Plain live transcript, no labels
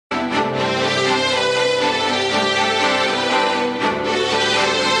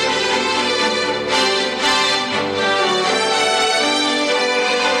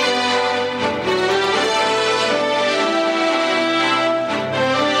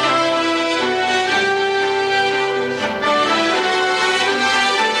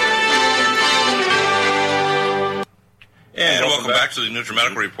back to the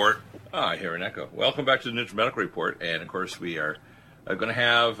NutriMedical Report. I hear an echo. Welcome back to the NutriMedical Report. And, of course, we are going to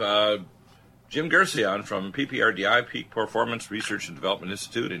have Jim Guerci on from PPRDI, Peak Performance Research and Development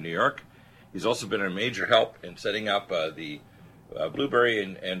Institute in New York. He's also been a major help in setting up the Blueberry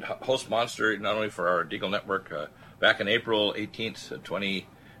and Host Monster, not only for our Deagle network back in April 18th,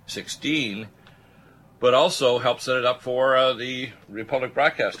 2016, but also helped set it up for the Republic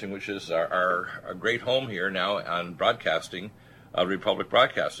Broadcasting, which is our great home here now on broadcasting, Republic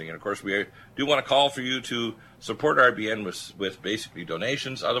Broadcasting. And, of course, we do want to call for you to support RBN with basically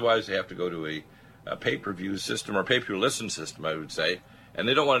donations. Otherwise, they have to go to a pay-per-view system or pay-per-listen system, I would say. And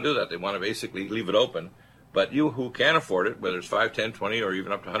they don't want to do that. They want to basically leave it open. But you who can afford it, whether it's $5, $10, $20, or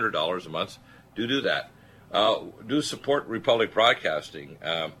even up to $100 a month, do that. Do support Republic Broadcasting.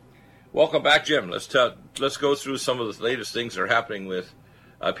 Welcome back, Jim. Let's go through some of the latest things that are happening with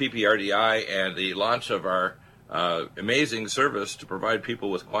PPRDI and the launch of our amazing service to provide people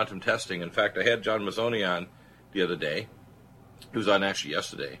with quantum testing. In fact, I had John Mazzoni on the other day. He was on actually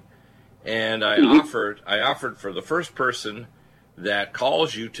yesterday. And I offered for the first person that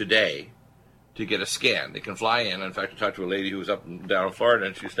calls you today to get a scan. They can fly in. In fact, I talked to a lady who was up and down in Florida,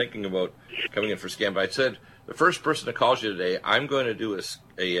 and she's thinking about coming in for a scan. But I said, the first person that calls you today, I'm going to do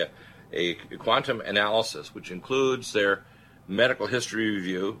a quantum analysis, which includes their medical history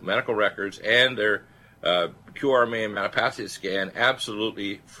review, medical records, and their QRMA and Metapathia scan,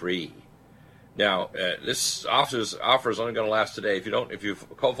 absolutely free. Now, this offer is only going to last today. If you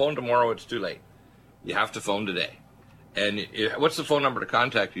call phone tomorrow, it's too late. You have to phone today. And what's the phone number to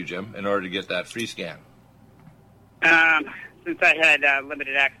contact you, Jim, in order to get that free scan? Since I had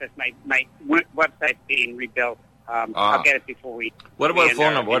limited access, my website's being rebuilt. I'll get it before we... What about a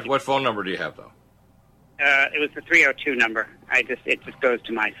phone number? What phone number do you have, though? It was the 302 number. It just goes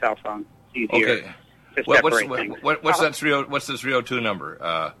to my cell phone. It's easier to separate things. What's the 302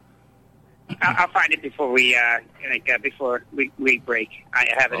 number? I'll find it before we break. I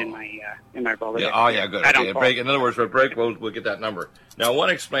have it in my folder. Yeah. Good. Okay, break. In other words, for a break, we'll get that number. Now, I want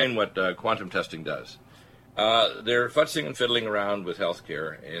to explain what quantum testing does. They're futzing and fiddling around with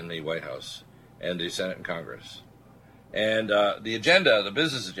healthcare in the White House and the Senate and Congress. And the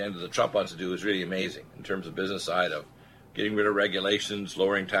business agenda that Trump wants to do is really amazing in terms of business side of getting rid of regulations,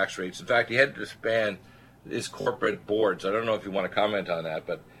 lowering tax rates. In fact, he had to disband his corporate boards. I don't know if you want to comment on that,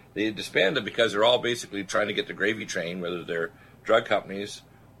 but they disbanded because they're all basically trying to get the gravy train, whether they're drug companies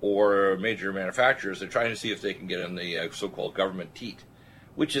or major manufacturers. They're trying to see if they can get in the so-called government teat,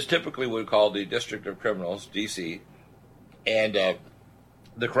 which is typically what we call the District of Criminals, D.C., and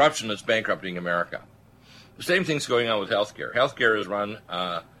the corruption that's bankrupting America. The same thing's going on with healthcare. Healthcare is run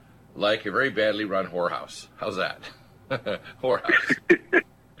like a very badly run whorehouse. How's that? Whorehouse.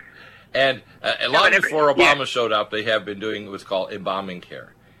 And long before Obama showed up, they have been doing what's called embalming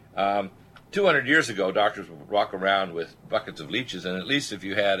care. 200 years ago, doctors would walk around with buckets of leeches, and at least if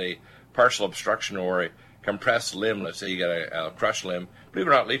you had a partial obstruction or a compressed limb, let's say you got a crushed limb, believe it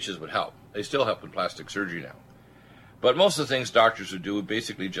or not, leeches would help. They still help in plastic surgery now. But most of the things doctors would do would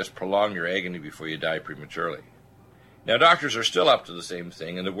basically just prolong your agony before you die prematurely. Now, doctors are still up to the same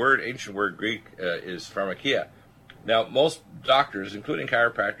thing, and the ancient word Greek is pharmakia. Now, most doctors, including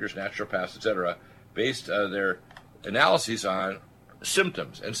chiropractors, naturopaths, etc., based their analyses on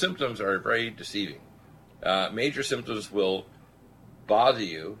symptoms, and symptoms are very deceiving. Major symptoms will bother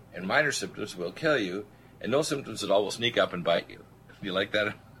you, and minor symptoms will kill you, and no symptoms at all will sneak up and bite you. Do you like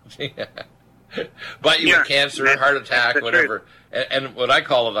that? Bite you with cancer, heart attack, whatever. And what I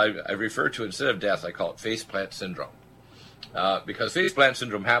call it, I refer to, instead of death, I call it faceplant syndrome. Because faceplant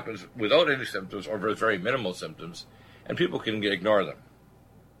syndrome happens without any symptoms or with very minimal symptoms, and people can ignore them.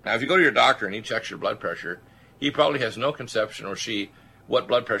 Now, if you go to your doctor and he checks your blood pressure, he probably has no conception, or she, what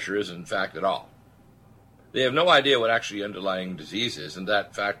blood pressure is in fact at all. They have no idea what actually underlying disease is, and that,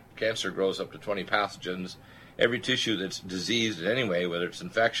 in fact, cancer grows up to 20 pathogens. Every tissue that's diseased in any way, whether it's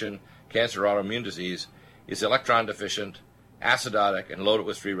infection, cancer, or autoimmune disease, is electron deficient, acidotic, and loaded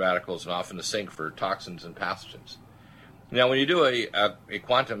with free radicals, and often the sink for toxins and pathogens. Now, when you do a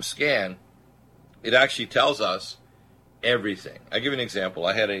quantum scan, it actually tells us everything. I'll give you an example.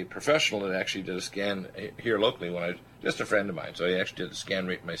 I had a professional that actually did a scan here locally just a friend of mine. So he actually did a scan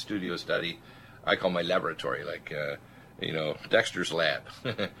right in my studio study. I call my laboratory, like, Dexter's lab.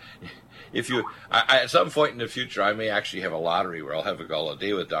 At some point in the future, I may actually have a lottery where I'll have a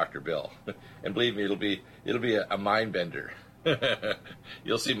day with Dr. Bill. And believe me, it'll be a mind bender.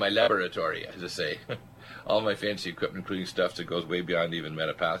 You'll see my laboratory, as I say. All my fancy equipment, including stuff that goes way beyond even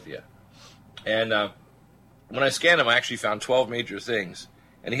Metapathia. And when I scanned him, I actually found 12 major things.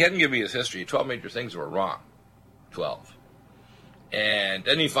 And he hadn't given me his history. 12 major things were wrong. 12. And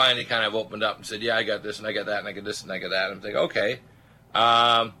then he finally kind of opened up and said, yeah, I got this, and I got that, and I got this, and I got that. And I'm thinking, okay.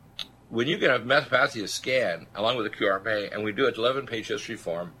 When you get a Metapathia scan, along with a QRMA, and we do an 11-page history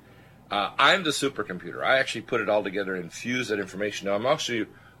form, I'm the supercomputer. I actually put it all together and fuse that information. Now, I'm actually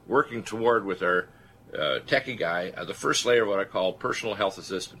working toward, with our techie guy, the first layer of what I call Personal Health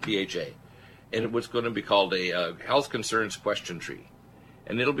Assistant, PHA. And what's going to be called a Health Concerns Question Tree.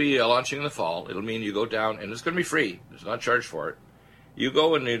 And it'll be launching in the fall. It'll mean you go down, and it's going to be free. There's not charge for it. You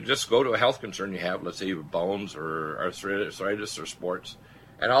go and you just go to a health concern you have. Let's say you have bones or arthritis or sports.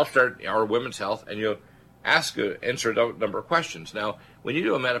 And I'll start our women's health, and you answer a number of questions. Now, when you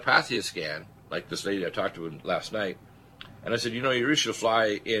do a Metapathia scan, like this lady I talked to last night, and I said, you really should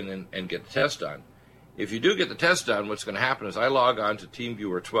fly in and get the test done. If you do get the test done, what's going to happen is I log on to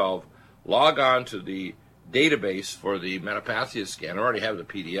TeamViewer 12, log on to the database for the Metapathia scan. I already have the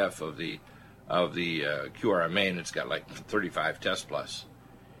PDF of the QRMA, and it's got like 35 tests plus.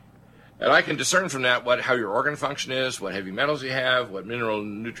 And I can discern from that how your organ function is, what heavy metals you have, what mineral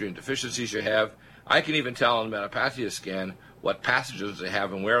and nutrient deficiencies you have. I can even tell on the Metapathia scan what pathogens they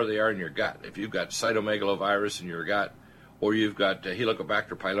have and where they are in your gut. If you've got cytomegalovirus in your gut, or you've got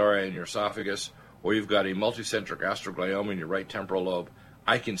Helicobacter pylori in your esophagus, or you've got a multicentric astroglioma in your right temporal lobe,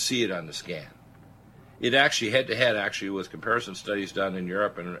 I can see it on the scan. It actually, head-to-head, with comparison studies done in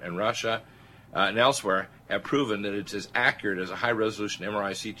Europe and Russia and elsewhere, have proven that it's as accurate as a high-resolution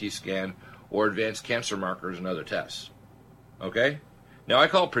MRI, CT scan, or advanced cancer markers and other tests. Okay? Now, I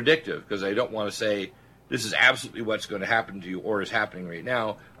call it predictive because I don't want to say this is absolutely what's going to happen to you or is happening right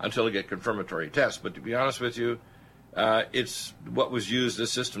now until I get confirmatory tests. But to be honest with you, it's what was used,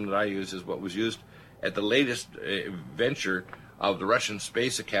 this system that I use is what was used at the latest venture of the Russian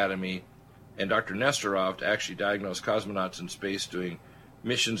Space Academy and Dr. Nesterov to actually diagnose cosmonauts in space doing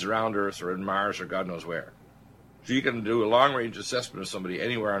missions around Earth or in Mars or God knows where. So you can do a long-range assessment of somebody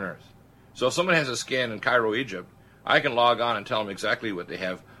anywhere on Earth. So if someone has a scan in Cairo, Egypt, I can log on and tell them exactly what they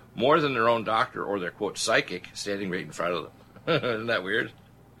have, more than their own doctor or their, quote, psychic standing right in front of them. Isn't that weird?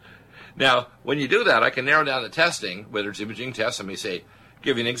 Now, when you do that, I can narrow down the testing, whether it's imaging tests. I may say,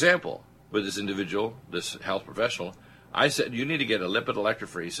 give you an example. With this individual, this health professional, I said, you need to get a lipid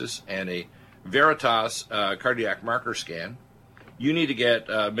electrophoresis and a Veritas cardiac marker scan. You need to get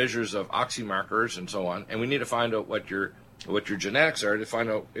measures of oxy markers and so on, and we need to find out what your genetics are to find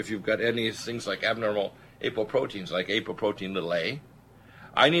out if you've got any things like abnormal apoproteins, like apoprotein little a.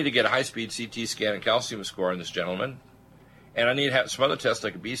 I need to get a high-speed CT scan and calcium score on this gentleman, and I need to have some other tests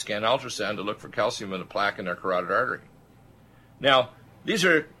like a B scan, ultrasound to look for calcium in a plaque in their carotid artery. Now, these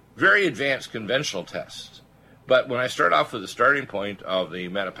are very advanced conventional tests, but when I start off with the starting point of the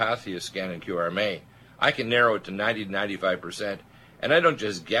Metapathia scan and QRMA, I can narrow it to 90 to 95%, and I don't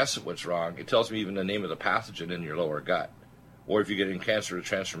just guess at what's wrong. It tells me even the name of the pathogen in your lower gut, or if you're getting cancerous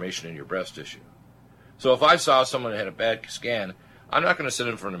transformation in your breast tissue. So if I saw someone that had a bad scan, I'm not going to send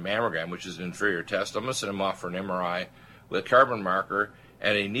them for a mammogram, which is an inferior test. I'm going to send them off for an MRI with a carbon marker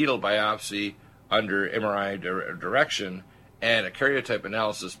and a needle biopsy under MRI direction and a karyotype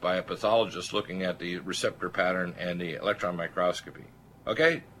analysis by a pathologist looking at the receptor pattern and the electron microscopy.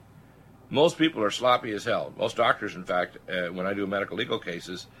 Okay? Most people are sloppy as hell. Most doctors, in fact, when I do medical legal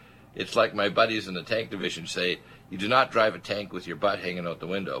cases, it's like my buddies in the tank division say, you do not drive a tank with your butt hanging out the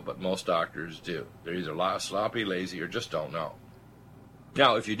window, but most doctors do. They're either sloppy, lazy, or just don't know.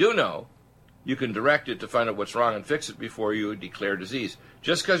 Now, if you do know, you can direct it to find out what's wrong and fix it before you declare disease.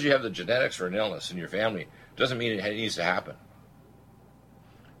 Just because you have the genetics for an illness in your family doesn't mean it needs to happen.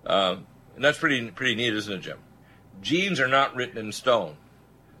 And that's pretty neat, isn't it, Jim? Genes are not written in stone.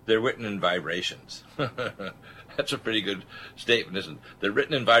 They're written in vibrations. That's a pretty good statement, isn't it? They're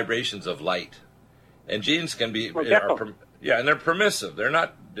written in vibrations of light. And genes can be, and they're permissive. They're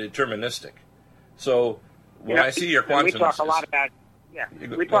not deterministic. So when I see your quantum... We talk a lot about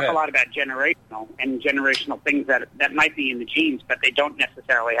generational things that might be in the genes, but they don't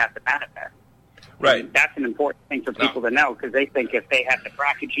necessarily have to manifest. Right. And that's an important thing for people to know, because they think if they have the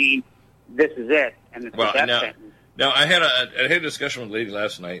BRCA gene, this is it, and it's a death sentence. Now, I had a discussion with a lady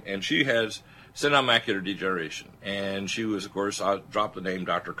last night, and she has senile macular degeneration. And she was, of course, I'll drop the name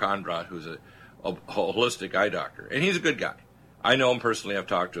Dr. Kondrat, who's a holistic eye doctor. And he's a good guy. I know him personally. I've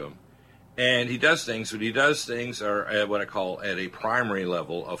talked to him. And he does things, but he does things are at what I call at a primary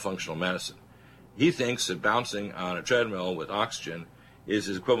level of functional medicine. He thinks that bouncing on a treadmill with oxygen is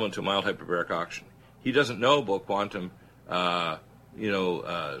equivalent to mild hyperbaric oxygen. He doesn't know about quantum,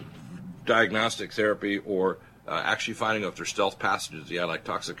 diagnostic therapy or actually finding out if there's stealth pathogens, like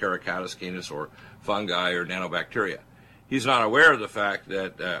Toxocara canis canis or fungi or nanobacteria. He's not aware of the fact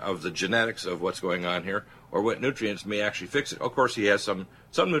that of the genetics of what's going on here, or what nutrients may actually fix it. Of course, he has some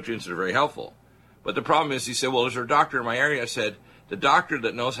nutrients that are very helpful. But the problem is, he said, well, is there a doctor in my area? I said, the doctor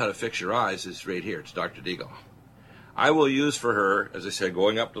that knows how to fix your eyes is right here. It's Dr. Deagle. I will use for her, as I said,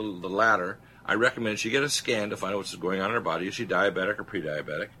 going up the ladder, I recommend she get a scan to find out what's going on in her body. Is she diabetic or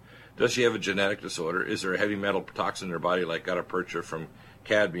pre-diabetic? Does she have a genetic disorder? Is there a heavy metal toxin in her body like gutta-percha from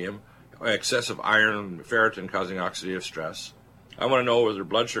cadmium? Excessive iron, ferritin causing oxidative stress? I want to know whether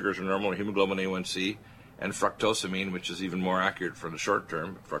blood sugars are normal, hemoglobin A1C, and fructosamine, which is even more accurate for the short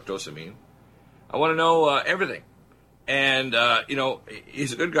term, fructosamine. I want to know everything. And,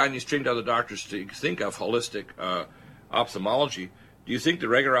 he's a good guy, and he's trained other doctors to think of holistic ophthalmology. Do you think the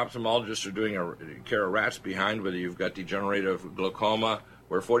regular ophthalmologists are doing a care of rats behind whether you've got degenerative glaucoma,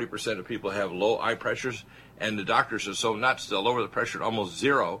 where 40% of people have low eye pressures, and the doctors are so nuts they'll lower the pressure to almost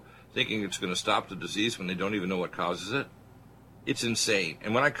zero, thinking it's going to stop the disease when they don't even know what causes it? It's insane.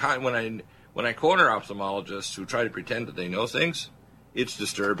 And when I corner ophthalmologists who try to pretend that they know things, it's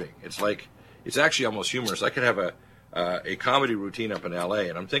disturbing. It's actually almost humorous. I could have a comedy routine up in L.A.,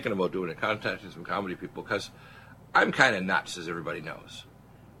 and I'm thinking about doing it, contacting some comedy people, because I'm kind of nuts, as everybody knows.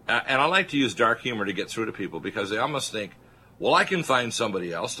 And I like to use dark humor to get through to people, because they almost think, well, I can find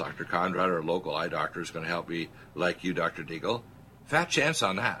somebody else, Dr. Conrad or a local eye doctor, who's going to help me like you, Dr. Deagle. Fat chance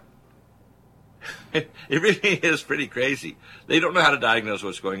on that. It really is pretty crazy. They don't know how to diagnose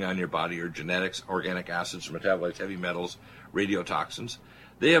what's going on in your body, your genetics, organic acids, metabolites, heavy metals, radiotoxins.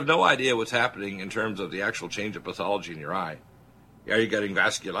 They have no idea what's happening in terms of the actual change of pathology in your eye. Are you getting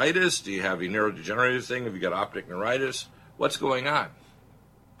vasculitis? Do you have a neurodegenerative thing? Have you got optic neuritis? What's going on?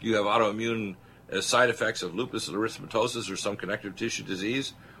 Do you have autoimmune side effects of lupus erythematosus or some connective tissue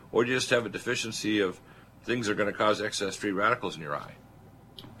disease? Or do you just have a deficiency of things that are going to cause excess free radicals in your eye?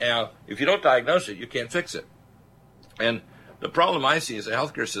 Now, if you don't diagnose it, you can't fix it. And the problem I see is the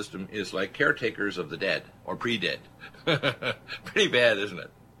healthcare system is like caretakers of the dead, or pre-dead. Pretty bad, isn't it?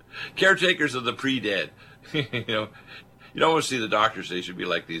 Caretakers of the pre-dead. You don't want to see the doctors. They should be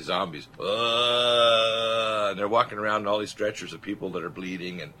like these zombies. And they're walking around in all these stretchers of people that are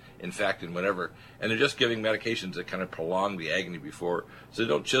bleeding and infected and whatever. And they're just giving medications that kind of prolong the agony before, so they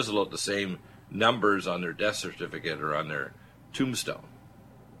don't chisel out the same numbers on their death certificate or on their tombstone.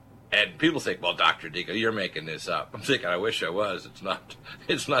 And people think, well, Dr. Deagle, you're making this up. I'm thinking, I wish I was. It's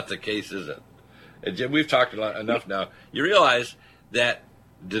not the case, is it? And Jim, we've talked enough now. You realize that,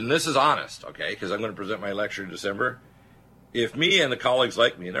 and this is honest, okay, because I'm going to present my lecture in December. If me and the colleagues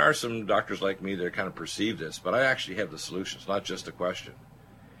like me, and there are some doctors like me that kind of perceive this, but I actually have the solutions, not just a question.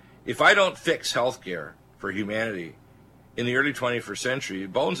 If I don't fix healthcare for humanity in the early 21st century,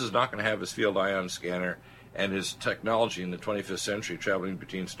 Bones is not going to have his field ion scanner and his technology in the 25th century traveling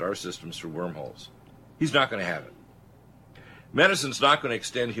between star systems through wormholes. He's not going to have it. Medicine's not going to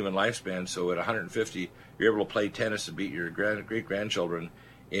extend human lifespan, so at 150, you're able to play tennis and beat your great-grandchildren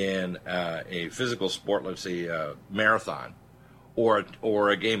in a physical sport, let's say a marathon, or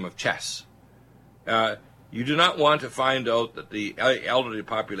a game of chess. You do not want to find out that the elderly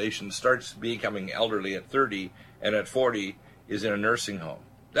population starts becoming elderly at 30 and at 40 is in a nursing home.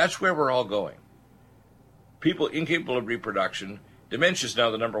 That's where we're all going. People incapable of reproduction. Dementia is now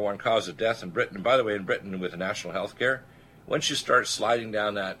the number one cause of death in Britain. And by the way, in Britain, with the national health care, once you start sliding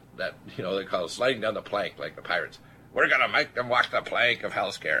down that they call it sliding down the plank like the pirates. We're going to make them walk the plank of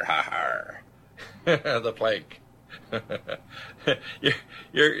health care. Ha ha. The plank.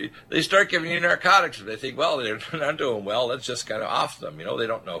 They start giving you narcotics. And they think, well, they're not doing well. Let's just kind of off them. They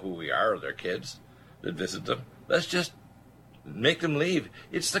don't know who we are or their kids that visit them. Let's just make them leave.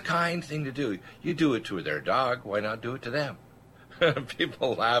 It's the kind thing to do. You do it to their dog. Why not do it to them?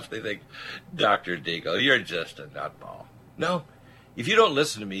 People laugh. They think, Dr. Deagle, you're just a nutball. No. If you don't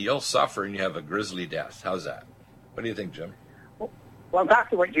listen to me, you'll suffer and you have a grisly death. How's that? What do you think, Jim? Well,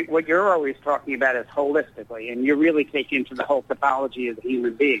 Doctor, what you're always talking about is holistically, and you're really taking into the whole pathology of the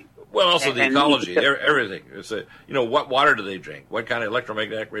human being. Well, also the ecology, everything. It's what water do they drink? What kind of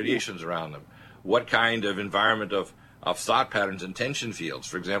electromagnetic radiation's around them? What kind of environment of thought patterns and tension fields?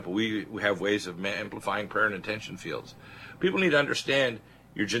 For example, we have ways of amplifying prayer and intention fields. People need to understand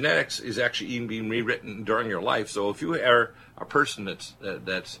your genetics is actually even being rewritten during your life. So if you are a person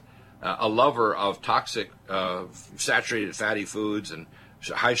that's a lover of toxic, saturated fatty foods and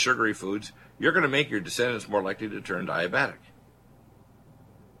high sugary foods, you're going to make your descendants more likely to turn diabetic.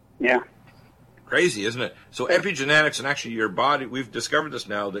 Yeah. Crazy, isn't it? So epigenetics and actually your body, we've discovered this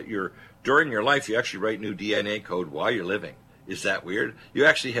now that during your life, you actually write new DNA code while you're living. Is that weird? You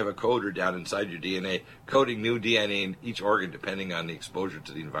actually have a coder down inside your DNA, coding new DNA in each organ depending on the exposure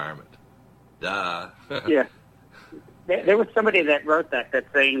to the environment. Duh. Yeah. There was somebody that wrote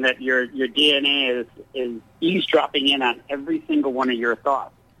that's saying that your DNA is eavesdropping in on every single one of your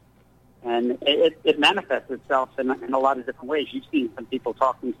thoughts. And it manifests itself in a lot of different ways. You've seen some people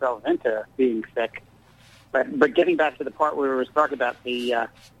talk themselves into being sick. But getting back to the part where we were talking about the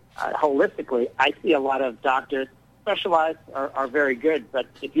holistically, I see a lot of doctors, specialized are very good, but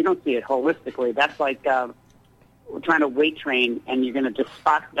if you don't see it holistically, that's like trying to weight train and you're going to just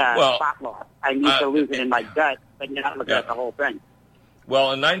spot loss. I need to lose it in my gut, but you're not looking at the whole thing.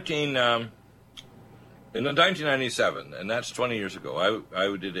 Well, in 1997, and that's 20 years ago,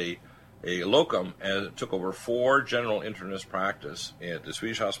 I did a locum and took over 4 general internist practice at the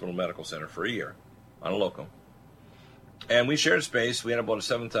Swedish Hospital Medical Center for a year on a locum. And we shared space. We had about a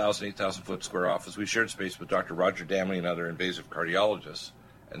 7,000, 8,000 foot square office. We shared space with Dr. Roger Damley and other invasive cardiologists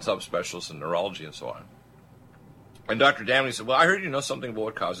and subspecialists in neurology and so on. And Dr. Damley said, well, I heard you know something about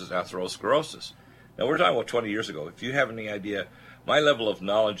what causes atherosclerosis. Now, we're talking about 20 years ago. If you have any idea, my level of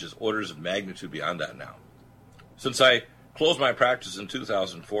knowledge is orders of magnitude beyond that now. Since I closed my practice in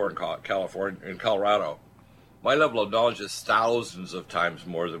 2004 in Colorado, my level of knowledge is thousands of times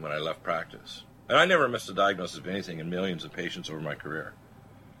more than when I left practice. And I never missed a diagnosis of anything in millions of patients over my career.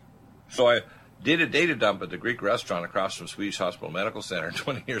 So I did a data dump at the Greek restaurant across from Swedish Hospital Medical Center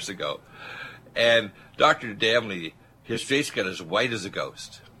 20 years ago. And Dr. Damley, his face got as white as a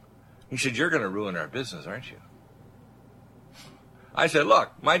ghost. He said, you're going to ruin our business, aren't you? I said,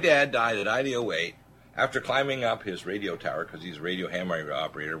 look, my dad died at IDO8 after climbing up his radio tower, because he's a radio ham radio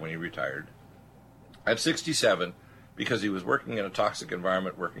operator when he retired, at 67, because he was working in a toxic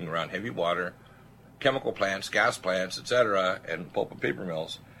environment, working around heavy water, chemical plants, gas plants, etc., and pulp and paper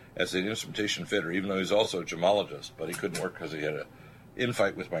mills as an instrumentation fitter, even though he's also a gemologist, but he couldn't work because he had an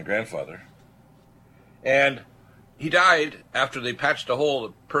infight with my grandfather. And he died after they patched a hole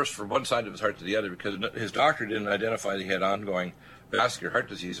that pursed from one side of his heart to the other because his doctor didn't identify that he had ongoing vascular heart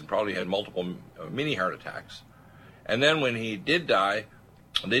disease and probably had multiple mini heart attacks. And then when he did die,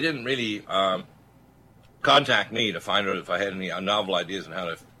 they didn't really contact me to find out if I had any novel ideas on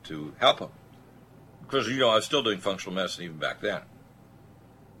how to help him. Because, I was still doing functional medicine even back then.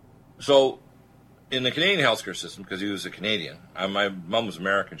 So, in the Canadian healthcare system, because he was a Canadian, my mom was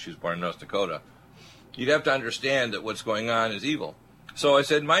American, she was born in North Dakota, you'd have to understand that what's going on is evil. So I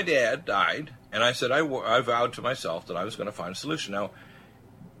said, my dad died, and I said, I vowed to myself that I was going to find a solution. Now,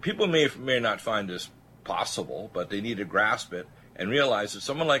 people may not find this possible, but they need to grasp it and realize that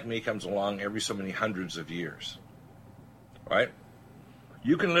someone like me comes along every so many hundreds of years, right?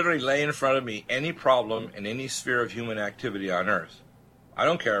 You can literally lay in front of me any problem in any sphere of human activity on Earth. I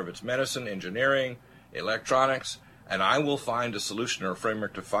don't care if it's medicine, engineering, electronics, and I will find a solution or a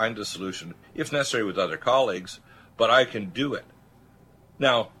framework to find a solution, if necessary with other colleagues, but I can do it.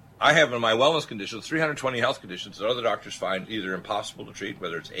 Now, I have in my wellness conditions 320 health conditions that other doctors find either impossible to treat,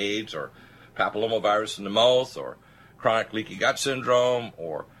 whether it's AIDS or papillomavirus in the mouth or chronic leaky gut syndrome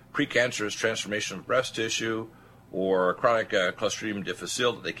or precancerous transformation of breast tissue or chronic Clostridium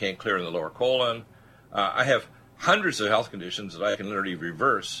difficile that they can't clear in the lower colon. I have hundreds of health conditions that I can literally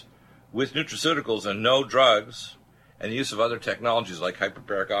reverse with nutraceuticals and no drugs and the use of other technologies like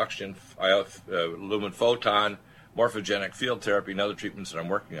hyperbaric oxygen, lumen photon, morphogenic field therapy, and other treatments that I'm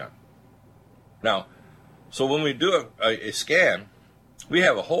working on. Now, so when we do a scan, we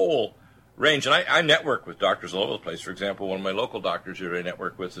have a whole range, and I network with doctors all over the place. For example, one of my local doctors here I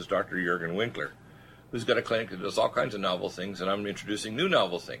network with is Dr. Jürgen Winkler, who's got a clinic that does all kinds of novel things, and I'm introducing new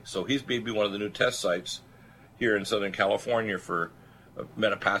novel things. So he's maybe one of the new test sites here in Southern California for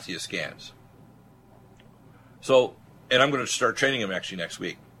Metapathia scans. So, and I'm going to start training him actually next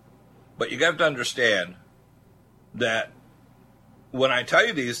week. But you have to understand that when I tell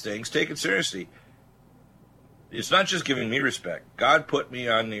you these things, take it seriously. It's not just giving me respect. God put me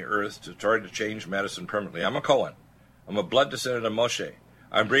on the earth to try to change medicine permanently. I'm a Cohen. I'm a blood descendant of Moshe.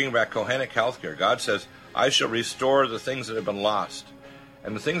 I'm bringing back Kohenic healthcare. God says, I shall restore the things that have been lost.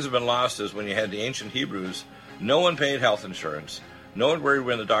 And the things that have been lost is when you had the ancient Hebrews, no one paid health insurance. No one worried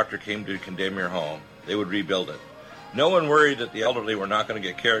when the doctor came to condemn your home. They would rebuild it. No one worried that the elderly were not going to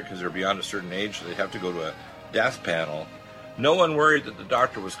get care because they're beyond a certain age, so they'd have to go to a death panel. No one worried that the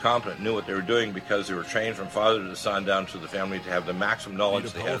doctor was competent, knew what they were doing because they were trained from father to son down to the family to have the maximum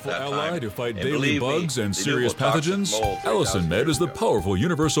knowledge they had at that time. Need a powerful ally to fight daily bugs and serious pathogens? Allicin Med is the powerful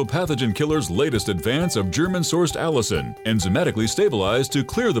universal pathogen killer's latest advance of German-sourced allicin, enzymatically stabilized to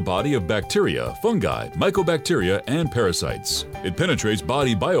clear the body of bacteria, fungi, mycobacteria, and parasites. It penetrates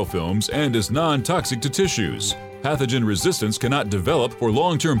body biofilms and is non-toxic to tissues. Pathogen resistance cannot develop for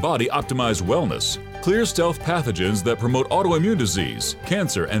long-term body-optimized wellness. Clear stealth pathogens that promote autoimmune disease,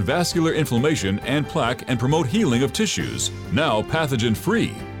 cancer, and vascular inflammation and plaque and promote healing of tissues. Now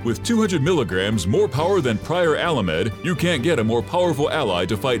pathogen-free. With 200 milligrams more power than prior Alamed, you can't get a more powerful ally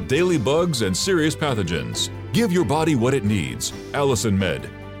to fight daily bugs and serious pathogens. Give your body what it needs. Allison Med.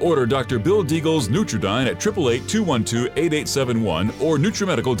 Order Dr. Bill Deagle's Nutridyne at 888-212-8871 or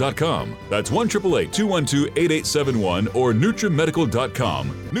NutriMedical.com. That's 1-888-212-8871 or NutriMedical.com.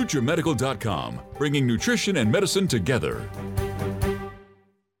 NutriMedical.com, bringing nutrition and medicine together.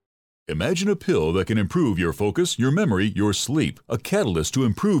 Imagine a pill that can improve your focus, your memory, your sleep, a catalyst to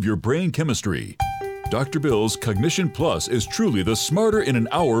improve your brain chemistry. Dr. Bill's Cognition Plus is truly the smarter in an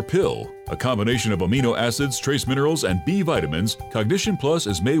hour pill. A combination of amino acids, trace minerals, and B vitamins, Cognition Plus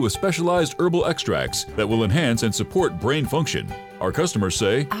is made with specialized herbal extracts that will enhance and support brain function. Our customers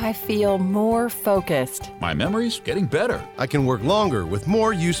say, I feel more focused. My memory's getting better. I can work longer with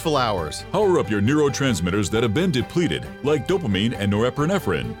more useful hours. Power up your neurotransmitters that have been depleted, like dopamine and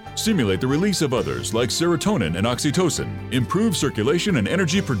norepinephrine. Stimulate the release of others, like serotonin and oxytocin. Improve circulation and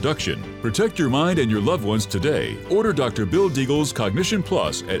energy production. Protect your mind and your loved ones today. Order Dr. Bill Deagle's Cognition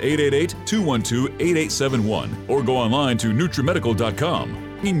Plus at 888-212-8871 or go online to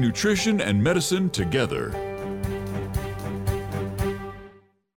NutriMedical.com. Bringing nutrition and medicine together.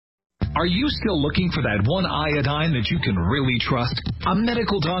 Are you still looking for that one iodine that you can really trust? A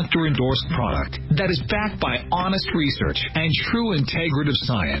medical doctor endorsed product that is backed by honest research and true integrative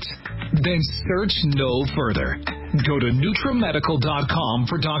science? Then search no further. Go to NutriMedical.com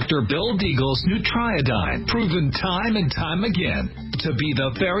for Dr. Bill Deagle's Nutriodine, proven time and time again to be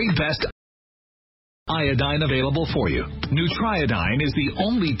the very best iodine available for you. Nutriodine is the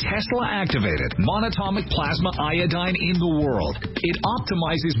only Tesla-activated monatomic plasma iodine in the world. It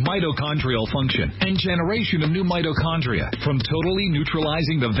optimizes mitochondrial function and generation of new mitochondria, from totally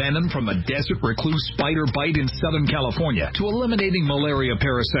neutralizing the venom from a desert recluse spider bite in Southern California to eliminating malaria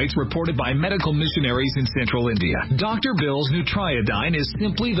parasites reported by medical missionaries in Central India. Dr. Bill's Nutriodine is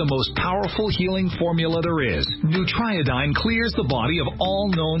simply the most powerful healing formula there is. Nutriodine clears the body of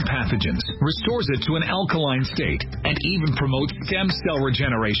all known pathogens, restores it to an alkaline state, and even promotes stem cell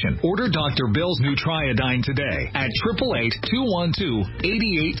regeneration. Order Dr. Bill's Nutriodine today at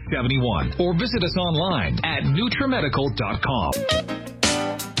 888-212-8871 or visit us online at NutriMedical.com.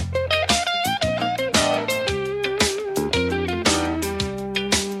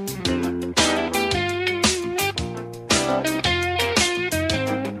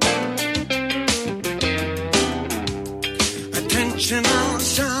 Attention all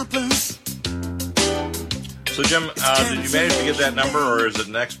shoppers. So, Jim, did you manage to get that number, or is it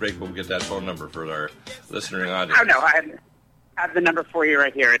next break we'll get that phone number for our listening audience? Oh, no, I have the number for you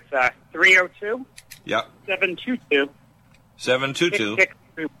right here. It's 302 Yep. 722 722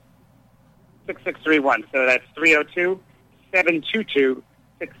 6631. So that's 302 722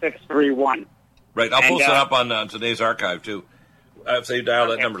 6631. Right, I'll post it up on today's archive, too. So you dial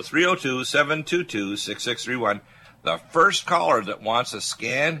that number, 302-722-6631. The first caller that wants a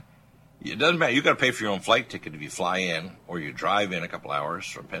scan, it doesn't matter. You've got to pay for your own flight ticket if you fly in or you drive in a couple hours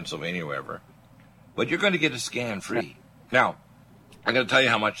from Pennsylvania or wherever. But you're going to get a scan free. Now, I'm going to tell you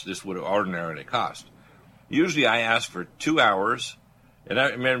how much this would ordinarily cost. Usually I ask for 2 hours, and I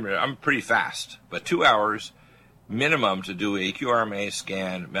remember I'm pretty fast, but 2 hours minimum to do a QRMA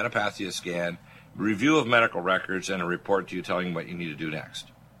scan, Metapathia scan, review of medical records, and a report to you telling you what you need to do next.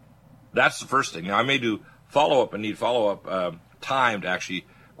 That's the first thing. Now, I may do follow-up and need follow-up time to actually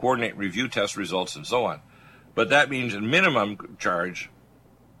coordinate review test results and so on. But that means a minimum charge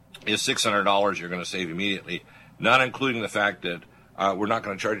is $600 you're going to save immediately, not including the fact that we're not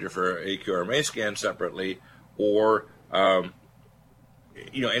going to charge you for a QRMA scan separately or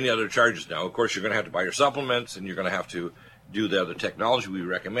any other charges. Now, of course, you're going to have to buy your supplements and you're going to have to do the other technology we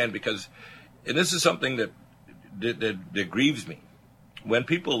recommend because, and this is something that grieves me. When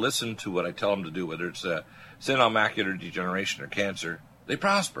people listen to what I tell them to do, whether it's senile macular degeneration or cancer, they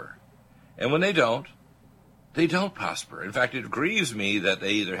prosper. And when they don't prosper. In fact, it grieves me that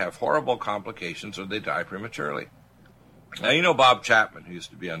they either have horrible complications or they die prematurely. Now, you know Bob Chapman, who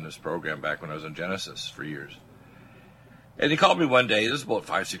used to be on this program back when I was on Genesis for years. And he called me one day, this is about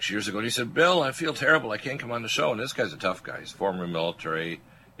 5-6 years ago, and he said, Bill, I feel terrible. I can't come on the show. And this guy's a tough guy. He's former military,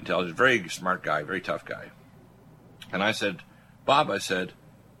 intelligent, very smart guy, very tough guy. And I said, Bob,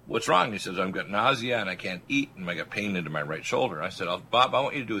 what's wrong? He says, I've got nausea and I can't eat and I got pain into my right shoulder. I said, Bob, I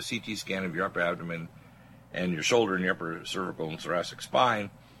want you to do a CT scan of your upper abdomen and your shoulder and your upper cervical and thoracic spine.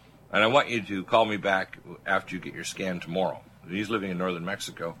 And I want you to call me back after you get your scan tomorrow. He's living in northern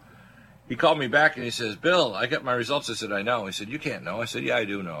Mexico. he called me back and he says, Bill, I got my results. I said, I know. He said, you can't know. I said, yeah, I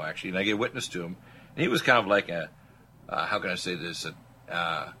do know, actually. And I gave witness to him. And he was kind of like how can I say this,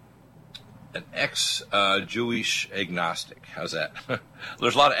 an ex-Jewish agnostic. How's that?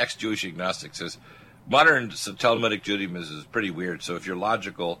 There's a lot of ex-Jewish agnostics. Says modern Talmudic Judaism is pretty weird, so if you're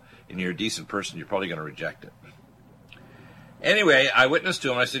logical and you're a decent person, you're probably going to reject it. Anyway, I witnessed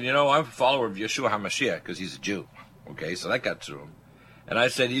to him. I said, I'm a follower of Yeshua HaMashiach because he's a Jew. Okay, so that got through him. And I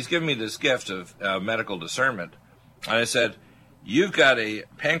said, he's given me this gift of medical discernment. And I said, you've got a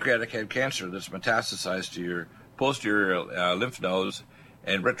pancreatic head cancer that's metastasized to your posterior lymph nodes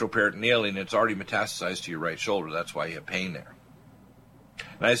and retroperitoneal, and it's already metastasized to your right shoulder. That's why you have pain there.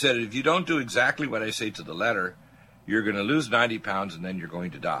 And I said, if you don't do exactly what I say to the letter, you're going to lose 90 pounds and then you're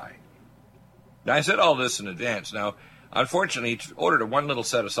going to die. Now, I said all this in advance. Now, unfortunately, he ordered one little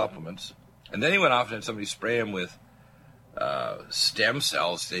set of supplements, and then he went off and had somebody spray him with stem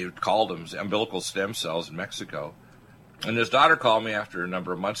cells. They called them umbilical stem cells in Mexico. And his daughter called me after a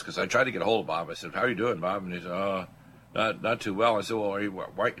number of months because I tried to get a hold of Bob. I said, how are you doing, Bob? And he said, not too well. I said, well,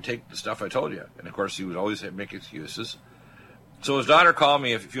 why don't you take the stuff I told you? And, of course, he would always make excuses. So his daughter called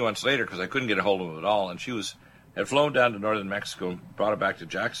me a few months later because I couldn't get a hold of him at all, and she had flown down to northern Mexico and brought him back to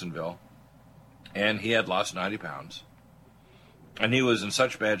Jacksonville, and he had lost 90 pounds. And he was in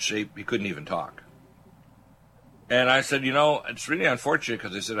such bad shape he couldn't even talk. And I said, it's really unfortunate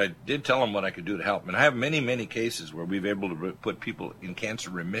because I said I did tell him what I could do to help. And I have many, many cases where we've been able to put people in cancer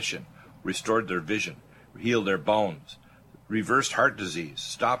remission, restored their vision, healed their bones, reversed heart disease,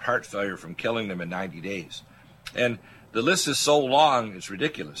 stopped heart failure from killing them in 90 days. And the list is so long, it's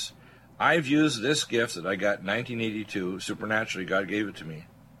ridiculous. I've used this gift that I got in 1982, supernaturally, God gave it to me,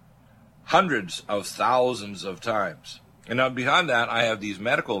 hundreds of thousands of times. And now beyond that, I have these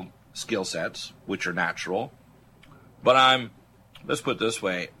medical skill sets, which are natural. But let's put it this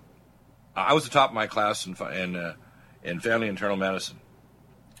way, I was the top of my class in family internal medicine.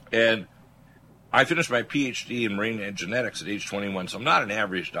 And I finished my PhD in marine genetics at age 21, so I'm not an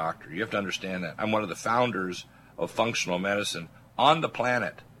average doctor. You have to understand that. I'm one of the founders of functional medicine on the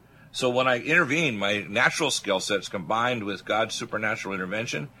planet. So when I intervene, my natural skill sets combined with God's supernatural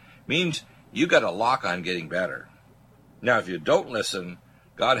intervention means you got a lock on getting better. Now, if you don't listen,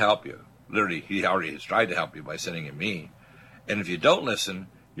 God help you. Literally, he already has tried to help you by sending in me. And if you don't listen,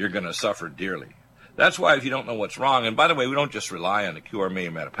 you're going to suffer dearly. That's why if you don't know what's wrong, and by the way, we don't just rely on the QRMA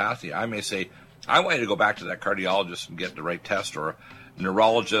and Metapathia. I may say, I want you to go back to that cardiologist and get the right test, or a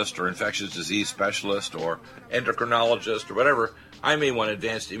neurologist or infectious disease specialist or endocrinologist or whatever. I may want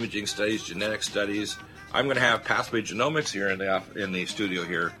advanced imaging studies, genetic studies. I'm going to have Pathway Genomics here in the studio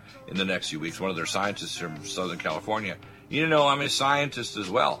here in the next few weeks, one of their scientists from Southern California. I'm a scientist as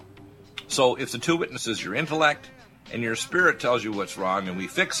well. So if the two witnesses, your intellect and your spirit, tells you what's wrong, and we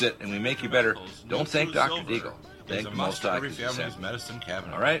fix it and we make you better, don't thank Dr. Deagle. Thank most doctors. Every family's medicine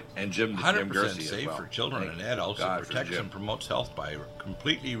cabinet. All right, and Jim 100% Guerci safe for children and adults. It protects and promotes health by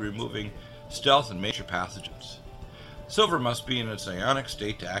completely removing stealth and major pathogens. Silver must be in its ionic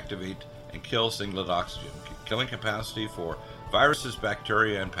state to activate and kill singlet oxygen, killing capacity for viruses,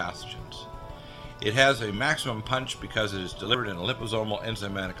 bacteria, and pathogens. It has a maximum punch because it is delivered in a liposomal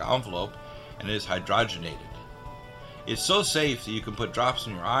enzymatic envelope and is hydrogenated. It's so safe that you can put drops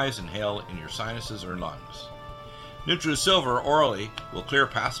in your eyes and inhale in your sinuses or lungs. NutriSilver orally will clear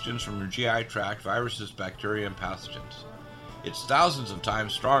pathogens from your GI tract, viruses, bacteria, and pathogens. It's thousands of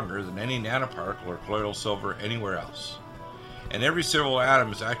times stronger than any nanoparticle or colloidal silver anywhere else. And every silver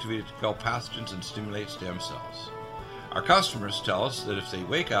atom is activated to kill pathogens and stimulate stem cells. Our customers tell us that if they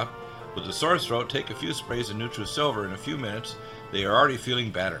wake up with a sore throat, take a few sprays of NutriSilver in a few minutes, they are already feeling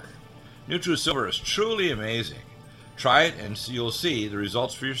better. NutriSilver is truly amazing. Try it and you'll see the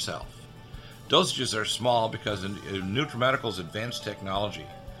results for yourself. Dosages are small because of NutriMedical's advanced technology,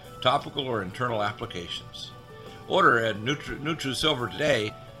 topical or internal applications. Order at NutriSilver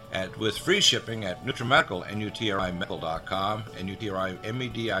today with free shipping at NutriMedical, NutriMedical.com, and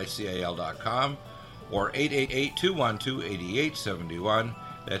NutriMedical.com, or 888-212-8871.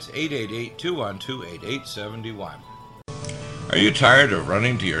 That's 888-212-8871. Are you tired of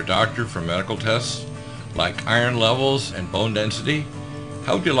running to your doctor for medical tests like iron levels and bone density?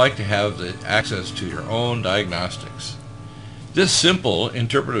 How would you like to have the access to your own diagnostics? This simple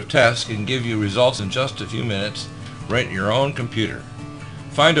interpretive test can give you results in just a few minutes right in your own computer.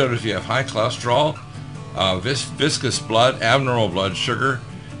 Find out if you have high cholesterol, viscous blood, abnormal blood sugar,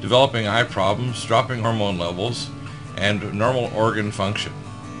 developing eye problems, dropping hormone levels, and normal organ function.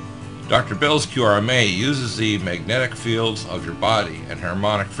 Dr. Bill's QRMA uses the magnetic fields of your body and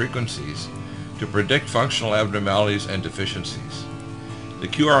harmonic frequencies to predict functional abnormalities and deficiencies. The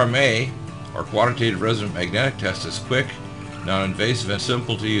QRMA or quantitative resonant magnetic test is quick, non-invasive, and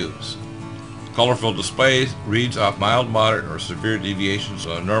simple to use. Colorful display reads off mild, moderate, or severe deviations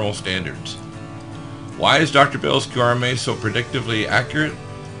on normal standards. Why is Dr. Bill's QRMA so predictively accurate?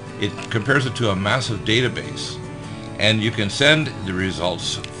 It compares it to a massive database, and you can send the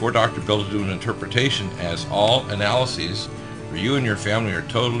results for Dr. Bill to do an interpretation, as all analyses for you and your family are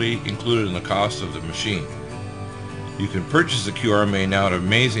totally included in the cost of the machine. You can purchase the QRMA now at an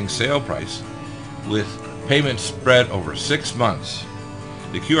amazing sale price with payments spread over 6 months.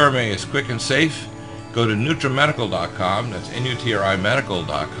 The QRMA is quick and safe. Go to NutriMedical.com, that's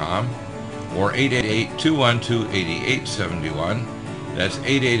NutriMedical.com, or 888-212-8871. That's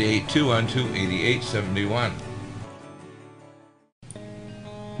 888-212-8871.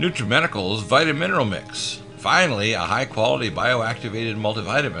 NutriMedical's Vitamineral Mix. Finally, a high-quality bioactivated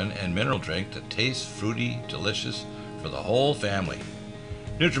multivitamin and mineral drink that tastes fruity, delicious for the whole family.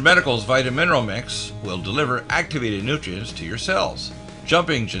 NutriMedical's Vitamineral Mix will deliver activated nutrients to your cells,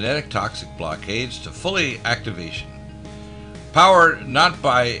 jumping genetic toxic blockades to fully activation. Powered not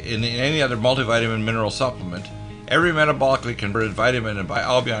by any other multivitamin mineral supplement, every metabolically converted vitamin and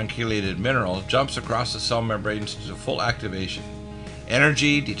bialbion chelated mineral jumps across the cell membranes to full activation.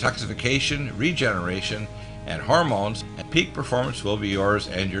 Energy, detoxification, regeneration, and hormones and peak performance will be yours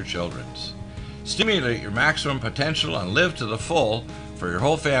and your children's. Stimulate your maximum potential and live to the full for your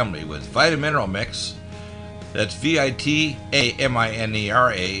whole family with Vitamineral Mix. That's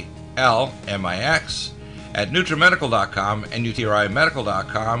VITAMINERAL-MIX at NutriMedical.com and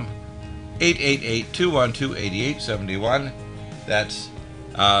NutriMedical.com, 888-212-8871. That's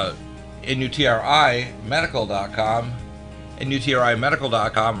NutriMedical.com and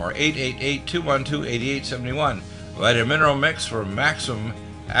NutriMedical.com, or 888-212-8871. Vitamineral Mix for maximum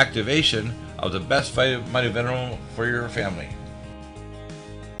activation of the best vitamineral for your family.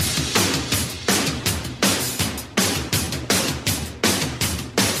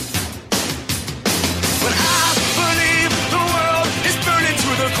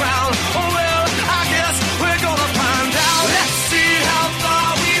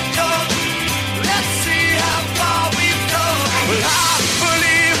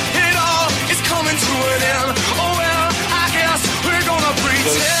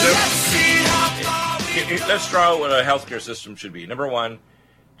 Let's draw what a healthcare system should be. Number one,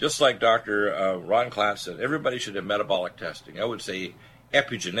 just like Dr. Ron Klatt said, everybody should have metabolic testing. I would say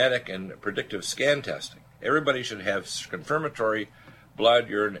epigenetic and predictive scan testing. Everybody should have confirmatory blood,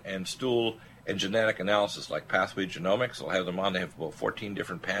 urine, and stool and genetic analysis, like pathway genomics. I'll have them on. They have about 14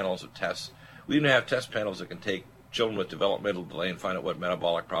 different panels of tests. We even have test panels that can take children with developmental delay and find out what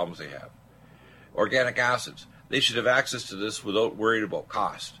metabolic problems they have. Organic acids. They should have access to this without worrying about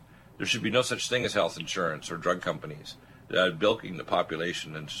cost. There should be no such thing as health insurance or drug companies bilking the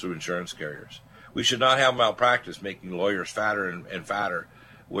population and through insurance carriers. We should not have malpractice making lawyers fatter and fatter,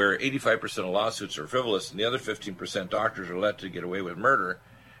 where 85% of lawsuits are frivolous and the other 15% doctors are let to get away with murder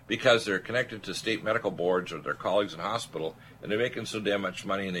because they're connected to state medical boards or their colleagues in hospital, and they're making so damn much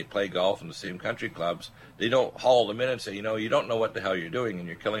money, and they play golf in the same country clubs. They don't haul them in and say, you know, you don't know what the hell you're doing, and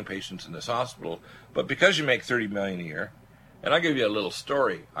you're killing patients in this hospital, but because you make $30 million a year. And I'll give you a little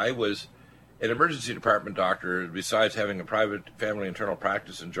story. I was an emergency department doctor, besides having a private family internal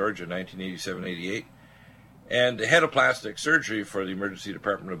practice in Georgia in 1987-88, and the head of plastic surgery for the emergency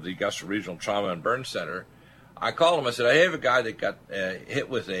department of the Augusta Regional Trauma and Burn Center. I called him. I said, I have a guy that got hit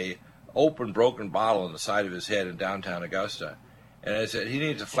with a open, broken bottle on the side of his head in downtown Augusta. And I said, he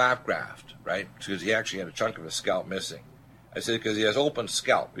needs a flap graft, right? Because he actually had a chunk of his scalp missing. I said, because he has open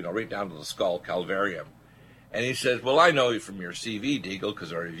scalp, right down to the skull, calvarium. And he says, well, I know you from your CV, Deagle,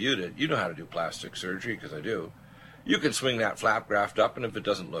 because I reviewed it. You know how to do plastic surgery, because I do. You can swing that flap graft up, and if it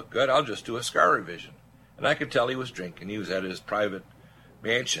doesn't look good, I'll just do a scar revision. And I could tell he was drinking. He was at his private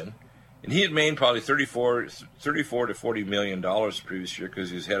mansion. And he had made probably $34 to $40 million the previous year because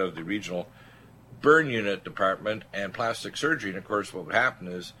he was head of the regional burn unit department and plastic surgery. And, of course, what would happen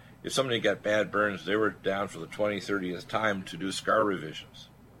is if somebody got bad burns, they were down for the 20th, 30th time to do scar revisions.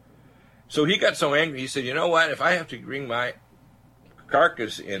 So he got so angry, he said, you know what, if I have to bring my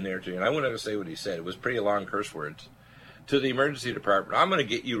carcass in there to you, and I wouldn't have to say what he said, it was pretty long curse words, to the emergency department, I'm going to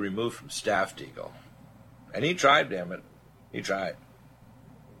get you removed from staff, Deagle. And he tried, damn it. He tried.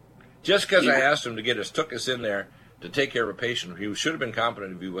 Just because I asked him to get took us in there to take care of a patient, he should have been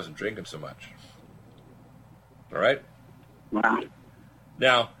competent if he wasn't drinking so much. All right? Wow.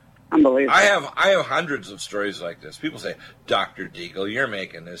 Now, unbelievable. I have hundreds of stories like this. People say, Dr. Deagle, you're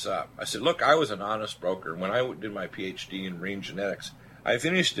making this up. I said, look, I was an honest broker. When I did my PhD in marine genetics, I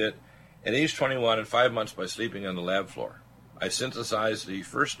finished it at age 21 and 5 months by sleeping on the lab floor. I synthesized the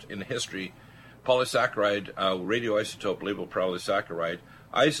first in history polysaccharide, radioisotope labeled polysaccharide,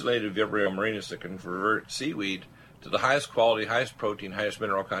 isolated Vibrio marinus that can convert seaweed to the highest quality, highest protein, highest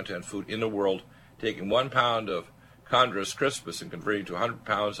mineral content food in the world, taking 1 pound of Chondrus crispus and converting to 100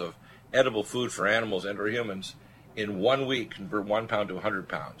 pounds of edible food for animals and or humans. In 1 week, convert 1 pound to 100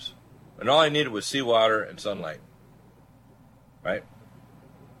 pounds. And all I needed was seawater and sunlight. Right?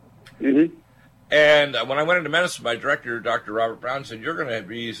 Mm-hmm. And when I went into medicine, my director, Dr. Robert Brown, said, you're going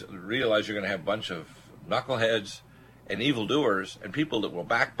to realize you're going to have a bunch of knuckleheads and evildoers and people that will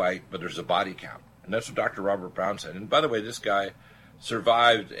backbite, but there's a body count. And that's what Dr. Robert Brown said. And by the way, this guy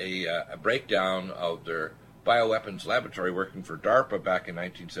survived a breakdown of their bioweapons laboratory working for DARPA back in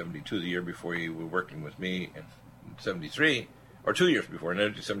 1972, the year before he was working with me in 73, or 2 years before, in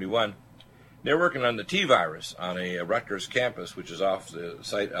 1971. They're working on the T-virus on a Rutgers campus, which is off the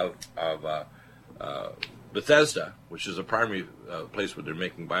site of Bethesda, which is a primary place where they're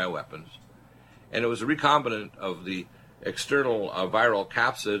making bioweapons. And it was a recombinant of the external viral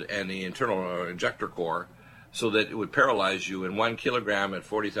capsid and the internal injector core, so that it would paralyze you, and 1 kilogram at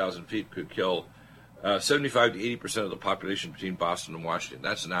 40,000 feet could kill 75 to 80% of the population between Boston and Washington.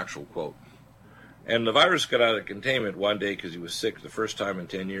 That's an actual quote. And the virus got out of containment one day because he was sick the first time in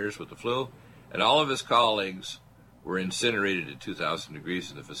 10 years with the flu, and all of his colleagues were incinerated at 2,000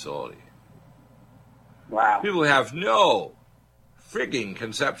 degrees in the facility. Wow. People have no frigging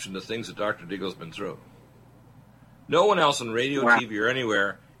conception of things that Dr. Deagle's been through. No one else on radio, wow. TV, or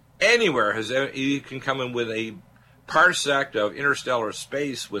anywhere has you can come in with a parsec of interstellar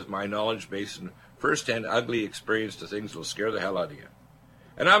space with my knowledge base and first-hand ugly experience to things that will scare the hell out of you.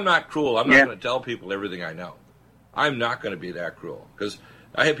 And I'm not cruel. I'm not going to tell people everything I know. I'm not going to be that cruel. Because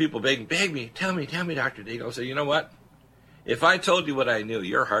I had people beg me, tell me, Dr. Deagle. I say, you know what? If I told you what I knew,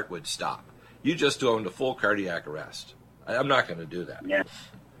 your heart would stop. You just go into full cardiac arrest. I'm not going to do that. Yeah.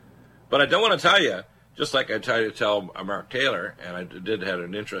 But I don't want to tell you, just like I tried to tell Mark Taylor, and I did have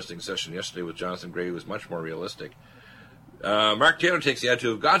an interesting session yesterday with Jonathan Gray, who was much more realistic. Mark Taylor takes the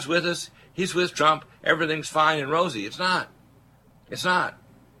attitude of, God's with us, he's with Trump, everything's fine and rosy. It's not. It's not.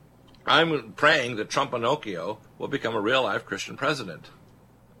 I'm praying that Trump Pinocchio will become a real-life Christian president.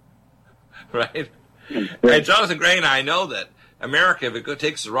 Right? And Jonathan Gray and I know that America, if it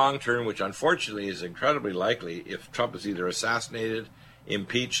takes the wrong turn, which unfortunately is incredibly likely if Trump is either assassinated,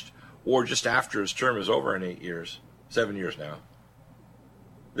 impeached, or just after his term is over in 7 years now,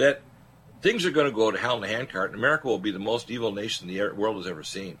 that things are going to go to hell in a handcart, and America will be the most evil nation the world has ever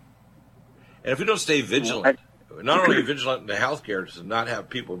seen. And if we don't stay vigilant, not only vigilant in the healthcare to not have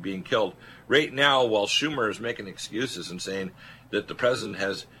people being killed, right now while Schumer is making excuses and saying that the president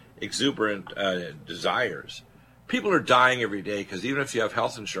has exuberant desires, people are dying every day because even if you have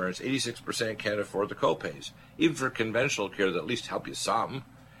health insurance, 86% can't afford the copays. Even for conventional care that at least help you some.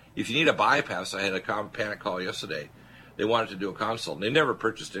 If you need a bypass, I had a panic call yesterday. They wanted to do a consult, and they never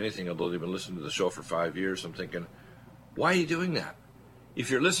purchased anything, although they've been listening to the show for 5 years. I'm thinking, why are you doing that?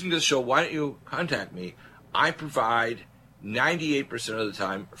 If you're listening to the show, why don't you contact me? I provide 98% of the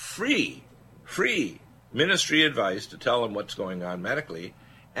time free ministry advice to tell them what's going on medically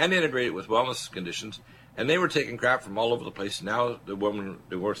and integrate it with wellness conditions. And they were taking crap from all over the place. Now the woman,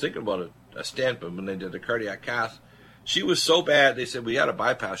 they were thinking about a stent, but when they did the cardiac cath, she was so bad, they said, we got to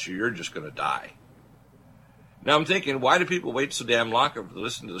bypass you, you're just going to die. Now I'm thinking, why do people wait so damn long to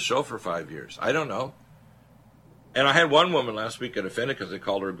listen to the show for 5 years? I don't know. And I had one woman last week get offended because they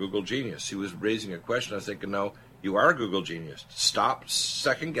called her a Google genius. She was raising a question. I was thinking, no, you are a Google genius. Stop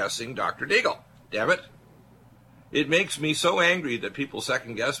second-guessing Dr. Deagle. Damn it. It makes me so angry that people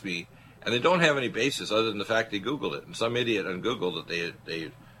second-guess me, and they don't have any basis other than the fact they Googled it. And some idiot on Google that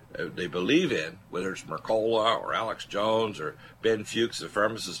they believe in, whether it's Mercola or Alex Jones or Ben Fuchs, the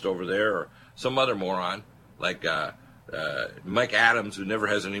pharmacist over there, or some other moron like Mike Adams, who never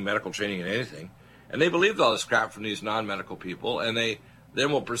has any medical training in anything. And they believed all this crap from these non-medical people, and they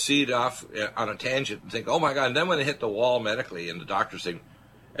then will proceed off on a tangent and think, oh, my God. And then when they hit the wall medically and the doctor's saying,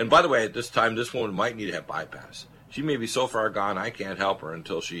 and by the way, at this time, this woman might need to have bypass. She may be so far gone, I can't help her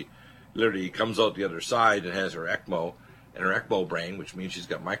until she literally comes out the other side and has her ECMO and her ECMO brain, which means she's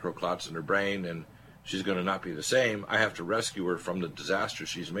got microclots in her brain and she's going to not be the same. I have to rescue her from the disaster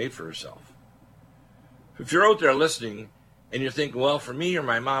she's made for herself. If you're out there listening and you're thinking, well, for me or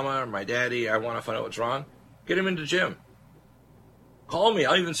my mama or my daddy, I want to find out what's wrong, get him into the gym. Call me.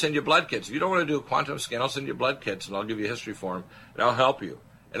 I'll even send you blood kits. If you don't want to do a quantum scan, I'll send you blood kits and I'll give you a history form and I'll help you.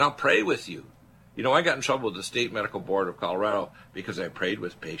 And I'll pray with you. You know, I got in trouble with the State Medical Board of Colorado because I prayed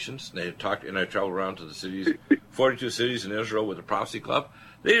with patients. And I traveled around to the cities, 42 cities in Israel with the Prophecy Club.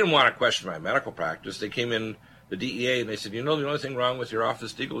 They didn't want to question my medical practice. They came in the DEA, and they said, the only thing wrong with your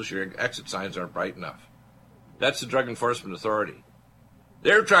office, Deagle, is your exit signs aren't bright enough. That's the Drug Enforcement Authority.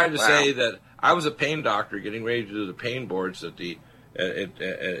 They're trying to say that I was a pain doctor getting ready to do the pain boards at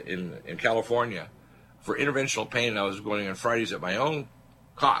in California for interventional pain, and I was going on Fridays at my own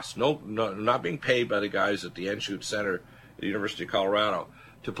cost, no, not being paid by the guys at the Anschutz Center at the University of Colorado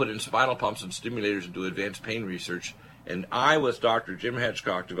to put in spinal pumps and stimulators and do advanced pain research. And I, with Dr. Jim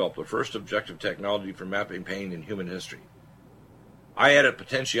Hedgecock, developed the first objective technology for mapping pain in human history. I added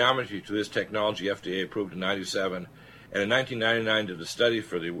potentiometry to his technology, FDA approved in '97, and in 1999 did a study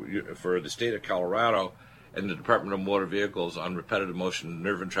for the state of Colorado and the Department of Motor Vehicles on repetitive motion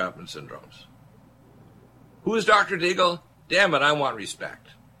nerve entrapment syndromes. Who is Dr. Deagle? Damn it, I want respect.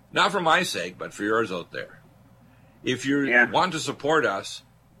 Not for my sake, but for yours out there. If you want to support us,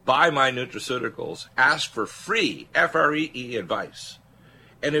 buy my nutraceuticals, ask for free, FREE advice.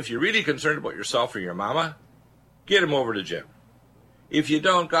 And if you're really concerned about yourself or your mama, get him over to Jim. If you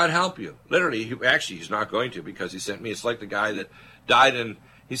don't, God help you. Literally, he's not going to, because he sent me. It's like the guy that died, and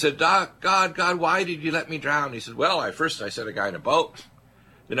he said, Doc, God, why did you let me drown? He said, well, first I sent a guy in a boat.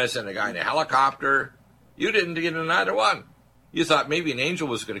 Then I sent a guy in a helicopter. You didn't get in either one. You thought maybe an angel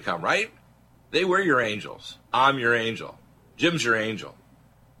was going to come, right? They were your angels. I'm your angel. Jim's your angel.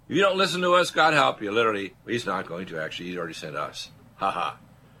 If you don't listen to us, God help you. Literally, he's not going to, actually. He's already sent us. Ha-ha.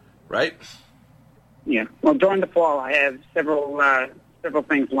 Right? Yeah. Well, during the fall, I have several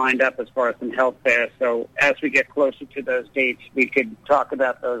things lined up as far as some health fairs. So as we get closer to those dates, we could talk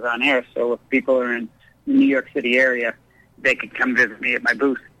about those on air. So if people are in the New York City area, they could come visit me at my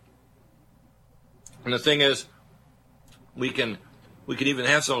booth. And the thing is, we can even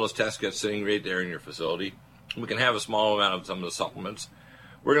have some of those test kits sitting right there in your facility. We can have a small amount of some of the supplements.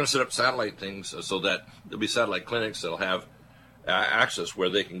 We're going to set up satellite things so that there'll be satellite clinics that'll have access where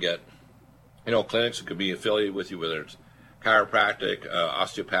they can get, clinics that could be affiliated with you, whether it's chiropractic,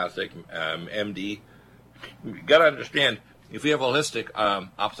 osteopathic, MD. You've got to understand, if we have a holistic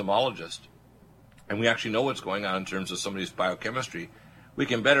ophthalmologist and we actually know what's going on in terms of somebody's biochemistry, we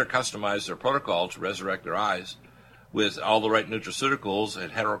can better customize their protocol to resurrect their eyes with all the right nutraceuticals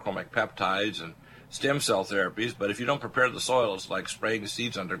and heterochromic peptides and stem cell therapies. But if you don't prepare the soil, it's like spraying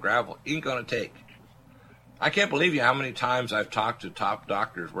seeds under gravel. Ain't going to take. I can't believe you how many times I've talked to top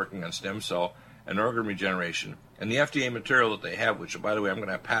doctors working on stem cell and organ regeneration, and the FDA material that they have, which, by the way, I'm going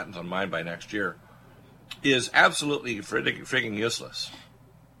to have patents on mine by next year, is absolutely frigging useless.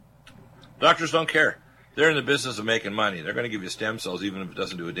 Doctors don't care. They're in the business of making money. They're going to give you stem cells even if it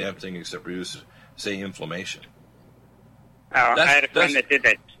doesn't do a damn thing except produce, say, inflammation. I had a friend that did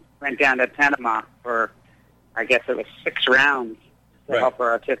that. Went down to Panama for, I guess it was 6 rounds to help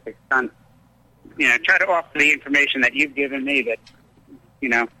her autistic son. Try to offer the information that you've given me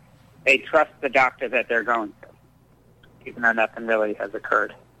that, they trust the doctor that they're going to, even though nothing really has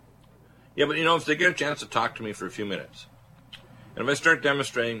occurred. Yeah, but, if they get a chance to talk to me for a few minutes, and if I start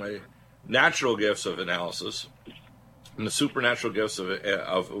demonstrating my natural gifts of analysis and the supernatural gifts of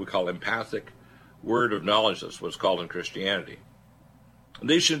what we call empathic word of knowledge, that's what's called in Christianity,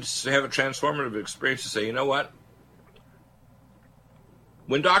 they should have a transformative experience to say, you know what?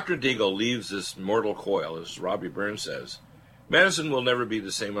 When Dr. Deagle leaves this mortal coil, as Robbie Burns says, medicine will never be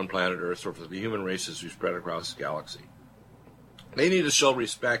the same on planet Earth or for the human race as we spread across the galaxy. They need to show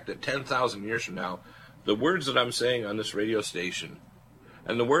respect that 10,000 years from now, the words that I'm saying on this radio station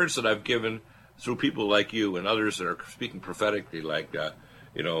and the words that I've given through people like you and others that are speaking prophetically, like,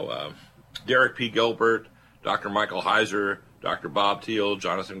 Derek P. Gilbert, Dr. Michael Heiser, Dr. Bob Thiel,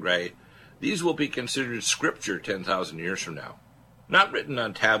 Jonathan Gray, these will be considered scripture 10,000 years from now. Not written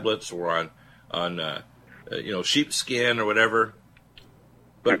on tablets or on sheepskin or whatever,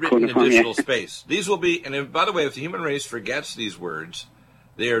 but written in digital space. These will be, and by the way, if the human race forgets these words,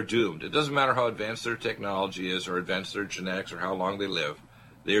 they are doomed. It doesn't matter how advanced their technology is or advanced their genetics or how long they live,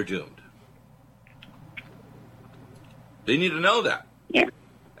 they are doomed. They need to know that. Yeah.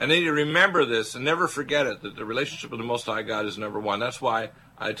 And they need to remember this and never forget it, that the relationship with the Most High God is number one. That's why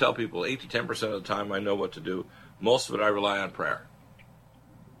I tell people 8 to 10% of the time I know what to do. Most of it I rely on prayer.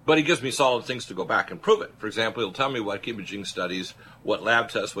 But he gives me solid things to go back and prove it. For example, he'll tell me what imaging studies, what lab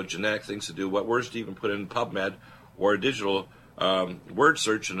tests, what genetic things to do, what words to even put in PubMed or a digital word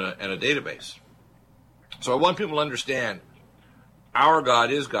search in a database. So I want people to understand our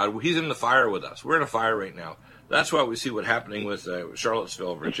God is God. He's in the fire with us. We're in a fire right now. That's why we see what's happening with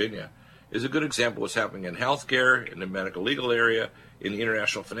Charlottesville, Virginia, is a good example of what's happening in healthcare, in the medical legal area, in the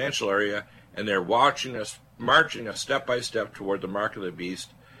international financial area, and they're watching us, marching us step by step toward the mark of the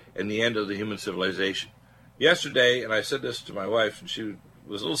beast and the end of the human civilization. Yesterday, and I said this to my wife, and she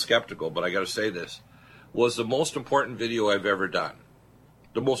was a little skeptical, but I got to say this, was the most important video I've ever done.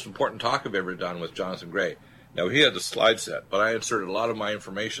 The most important talk I've ever done with Jonathan Gray. Now, he had the slide set, but I inserted a lot of my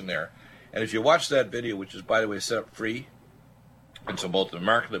information there. And if you watch that video, which is, by the way, set up free, and so both the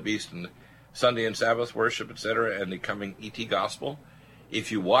Mark of the Beast and Sunday and Sabbath worship, etc., and the coming ET Gospel,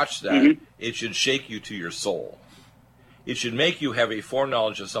 if you watch that, it should shake you to your soul. It should make you have a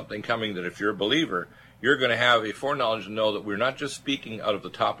foreknowledge of something coming that if you're a believer, you're going to have a foreknowledge to know that we're not just speaking out of the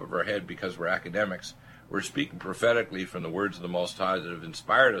top of our head because we're academics. We're speaking prophetically from the words of the Most High that have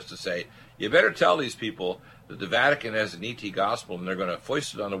inspired us to say, you better tell these people that the Vatican has an ET Gospel and they're going to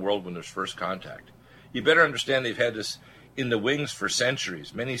foist it on the world when there's first contact. You better understand they've had this in the wings for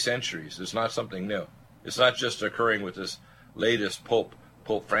centuries, many centuries. It's not something new. It's not just occurring with this latest Pope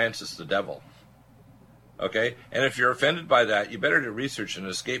Francis the devil. Okay? And if you're offended by that, you better do research and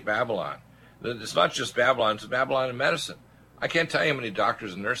escape Babylon. It's not just Babylon, it's Babylon in medicine. I can't tell you how many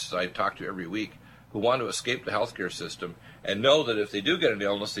doctors and nurses I talk to every week who want to escape the healthcare system and know that if they do get an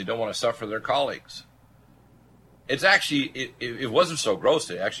illness, they don't want to suffer their colleagues. It's actually, it wasn't so gross,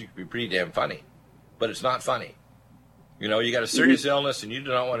 it actually could be pretty damn funny. But it's not funny. You know, you got a serious illness and you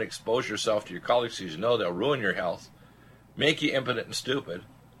do not want to expose yourself to your colleagues because you know they'll ruin your health, make you impotent and stupid,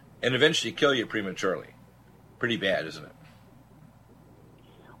 and eventually kill you prematurely. Pretty bad, isn't it?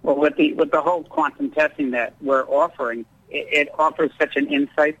 Well, with the whole quantum testing that we're offering, it offers such an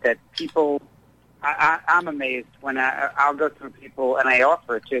insight that people, I'm amazed when I'll go through people and I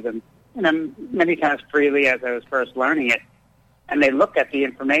offer it to them, many times freely as I was first learning it, and they look at the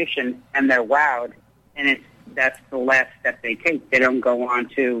information and they're wowed, and that's the last step they take. They don't go on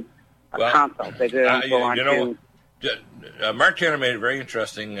to a consult. They don't go on to... Mark Tanner made a very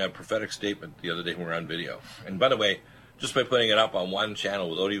interesting prophetic statement the other day when we were on video. And by the way, just by putting it up on one channel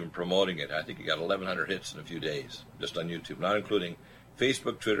without even promoting it, I think he got 1,100 hits in a few days, just on YouTube, not including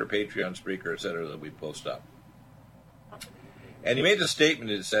Facebook, Twitter, Patreon, Spreaker, etc. that we post up. And he made the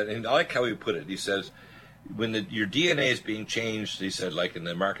statement, it said, and I like how he put it, he says, when your DNA is being changed, he said, like in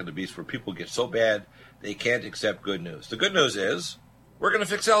the Mark of the Beast, where people get so bad they can't accept good news. The good news is, we're going to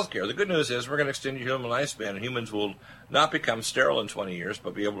fix healthcare. The good news is we're going to extend your human lifespan, and humans will not become sterile in 20 years,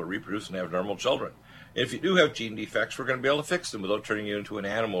 but be able to reproduce and have normal children. If you do have gene defects, we're going to be able to fix them without turning you into an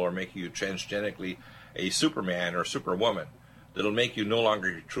animal or making you transgenically a Superman or Superwoman that'll make you no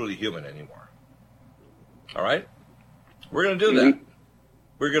longer truly human anymore. All right? We're going to do that.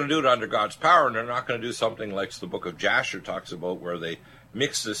 We're going to do it under God's power, and they're not going to do something like the book of Jasher talks about, where they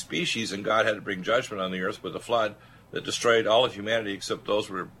mixed the species and God had to bring judgment on the earth with a flood that destroyed all of humanity except those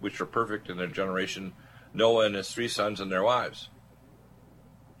which were perfect in their generation, Noah and his 3 sons and their wives.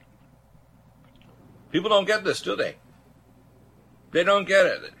 People don't get this, do they? They don't get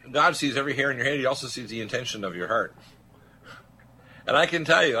it. God sees every hair in your head. He also sees the intention of your heart. And I can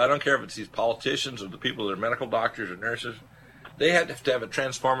tell you, I don't care if it's these politicians or the people that are medical doctors or nurses, they had to have a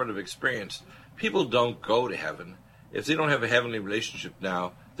transformative experience. People don't go to heaven. If they don't have a heavenly relationship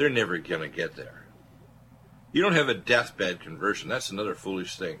now, they're never going to get there. You don't have a deathbed conversion. That's another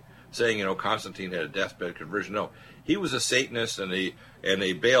foolish thing. Saying, Constantine had a deathbed conversion. No, he was a Satanist and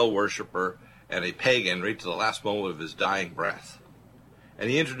a Baal worshiper and a pagan right to the last moment of his dying breath. And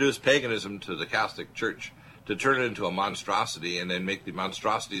he introduced paganism to the Catholic Church to turn it into a monstrosity and then make the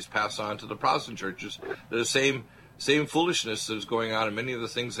monstrosities pass on to the Protestant churches. The same foolishness that is going on in many of the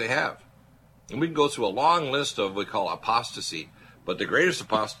things they have. And we can go through a long list of what we call apostasy, but the greatest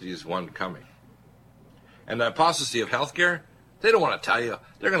apostasy is one coming. And the apostasy of healthcare, they don't want to tell you.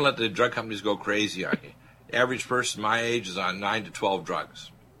 They're going to let the drug companies go crazy on you. The average person my age is on 9 to 12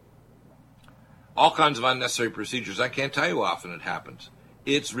 drugs. All kinds of unnecessary procedures. I can't tell you how often it happens.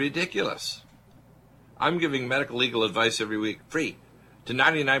 It's ridiculous. I'm giving medical legal advice every week, free, to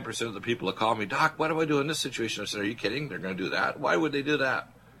 99% of the people that call me, Doc, what do I do in this situation? I said, are you kidding? They're going to do that? Why would they do that?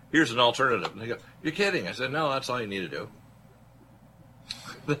 Here's an alternative. And they go, you're kidding. I said, no, that's all you need to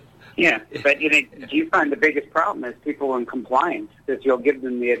do. Yeah, but do you find the biggest problem is people in compliance, because you'll give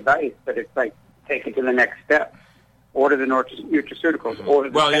them the advice, but it's like, take it to the next step. Order the nutraceuticals. Order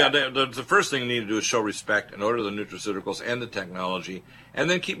the the first thing you need to do is show respect and order the nutraceuticals and the technology, and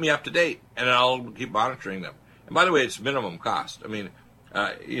then keep me up to date, and I'll keep monitoring them. And by the way, it's minimum cost. I mean,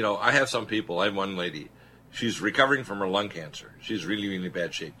 I have some people. I have one lady. She's recovering from her lung cancer. She's really, really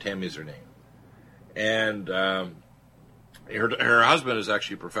bad shape. Tammy's her name. And her husband is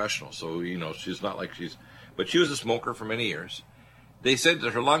actually a professional, so, she's not like but she was a smoker for many years. They said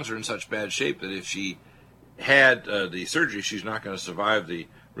that her lungs are in such bad shape that if she had the surgery, she's not going to survive the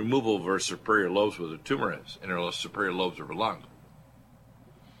removal of her superior lobes where the tumor is, in her superior lobes of her lung.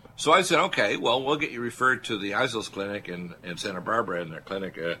 So I said, okay, well, we'll get you referred to the Isles Clinic in Santa Barbara, in their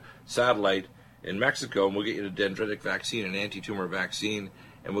clinic, satellite, in Mexico, and we'll get you the dendritic vaccine, an anti-tumor vaccine,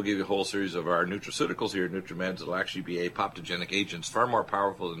 and we'll give you a whole series of our nutraceuticals here at NutriMeds that will actually be apoptogenic agents, far more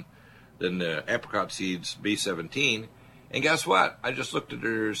powerful than the apricot seeds B17. And guess what? I just looked at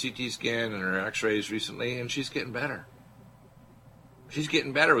her CT scan and her x-rays recently, and she's getting better. She's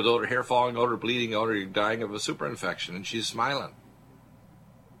getting better without her hair falling out or bleeding out or dying of a superinfection, and she's smiling.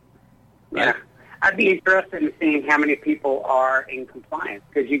 Right? Yeah. I'd be interested in seeing how many people are in compliance,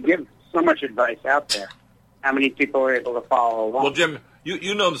 because you give so much advice out there. How many people are able to follow along? Well, Jim,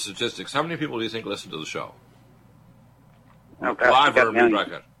 you know the statistics. How many people do you think listen to the show? Okay. Live or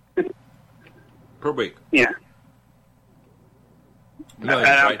rebroadcast? Per week. Yeah. Millions,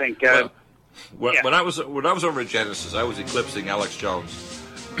 I don't right? think... When I was over at Genesis, I was eclipsing Alex Jones,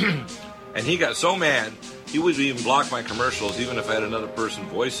 and he got so mad he would even block my commercials, even if I had another person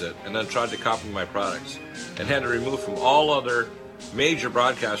voice it, and then tried to copy my products, and had to remove from all other major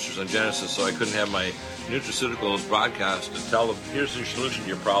broadcasters on Genesis, so I couldn't have my nutraceuticals broadcast and tell them, here's your solution to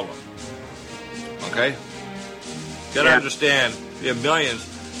your problem. Okay? Got to understand, we have millions.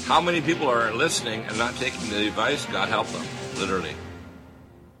 How many people are listening and not taking the advice? God help them, literally.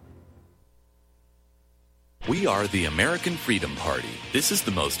 We are the American Freedom Party. This is the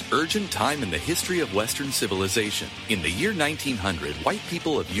most urgent time in the history of Western civilization. In the year 1900, white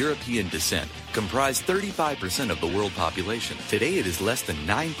people of European descent comprised 35% of the world population. Today it is less than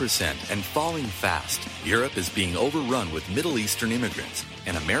 9% and falling fast. Europe is being overrun with Middle Eastern immigrants,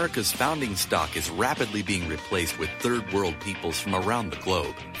 and America's founding stock is rapidly being replaced with third world peoples from around the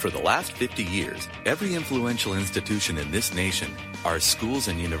globe. For the last 50 years, every influential institution in this nation, our schools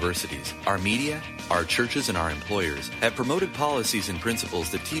and universities, our media, our churches and our employers have promoted policies and principles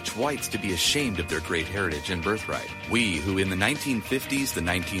that teach whites to be ashamed of their great heritage and birthright. We, who in the 1950s, the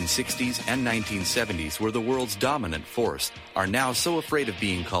 1960s, and 1970s were the world's dominant force, are now so afraid of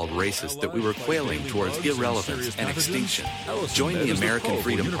being called racist that we were quailing towards irrelevance and extinction. Join the American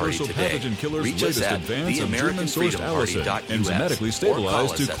Freedom Party today. Reach us at theamericanfreedomparty.us enzymatically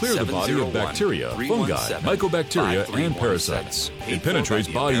stabilized to clear the body of bacteria, fungi, mycobacteria, and parasites. It penetrates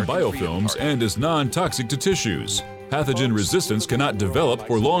body biofilms and is non-toxic to tissues. Pathogen resistance cannot develop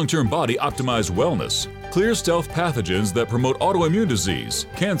for long-term body-optimized wellness. Clear stealth pathogens that promote autoimmune disease,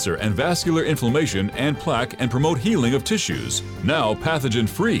 cancer and vascular inflammation and plaque, and promote healing of tissues. Now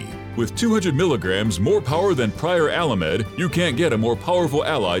pathogen-free. With 200 milligrams more power than prior Alamed, you can't get a more powerful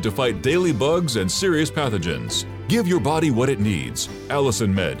ally to fight daily bugs and serious pathogens. Give your body what it needs.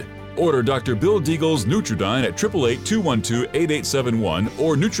 Allison Med. Order Dr. Bill Deagle's Nutridyne at 888-212-8871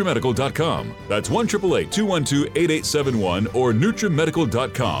 or NutriMedical.com. That's 1-888-212-8871 or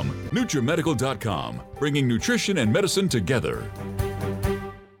NutriMedical.com. NutriMedical.com, bringing nutrition and medicine together.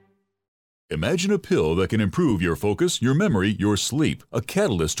 Imagine a pill that can improve your focus, your memory, your sleep, a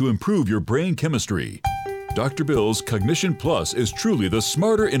catalyst to improve your brain chemistry. Dr. Bill's Cognition Plus is truly the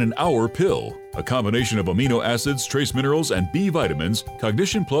smarter in an hour pill. A combination of amino acids, trace minerals, and B vitamins,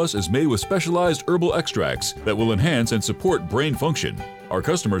 Cognition Plus is made with specialized herbal extracts that will enhance and support brain function. Our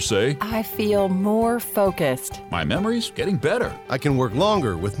customers say, I feel more focused. My memory's getting better. I can work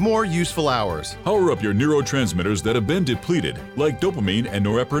longer with more useful hours. Power up your neurotransmitters that have been depleted, like dopamine and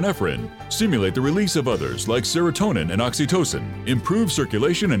norepinephrine. Stimulate the release of others, like serotonin and oxytocin. Improve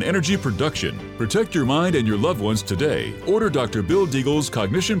circulation and energy production. Protect your mind and your loved ones today. Order Dr. Bill Deagle's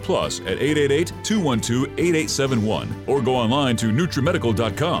Cognition Plus at 888-212-8871 or go online to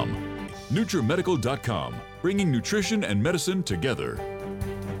NutriMedical.com. NutriMedical.com, bringing nutrition and medicine together.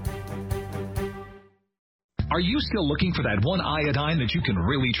 Are you still looking for that one iodine that you can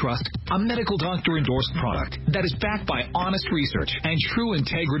really trust? A medical doctor endorsed product that is backed by honest research and true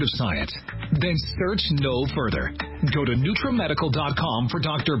integrative science? Then search no further. Go to NutriMedical.com for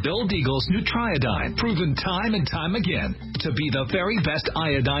Dr. Bill Deagle's Nutriodine, proven time and time again to be the very best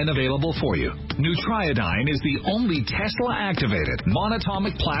iodine available for you. Nutriodine is the only Tesla-activated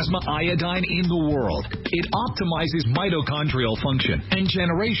monatomic plasma iodine in the world. It optimizes mitochondrial function and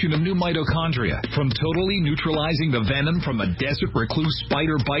generation of new mitochondria from totally neutralizing the venom from a desert recluse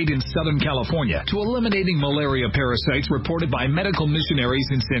spider bite in Southern California to eliminating malaria parasites reported by medical missionaries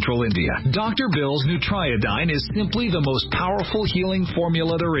in Central India. Dr. Bill's Nutriodine is simply the most powerful healing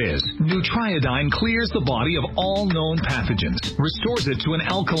formula there is. Nutriodine clears the body of all known pathogens, restores it to an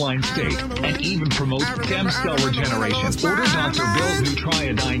alkaline state, and even promotes stem cell regeneration. Order Dr. Bill's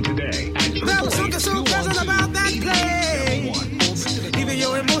Nutriodine today at 888-212-8871. Even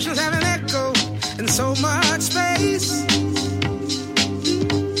your emotions have an echo in so much space.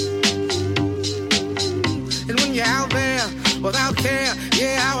 And when you're out there without care,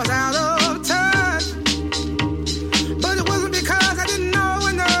 yeah, I was out of touch. But it wasn't because I didn't know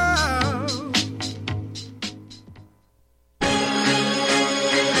enough.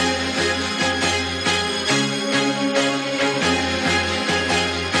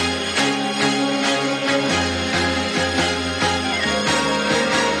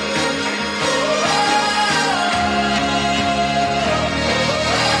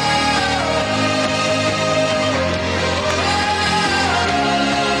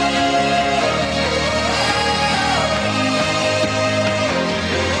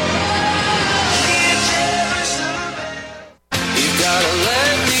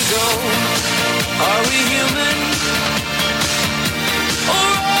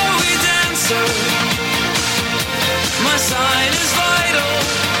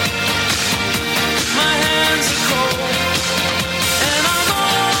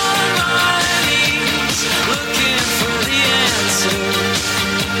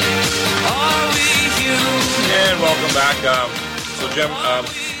 Jim,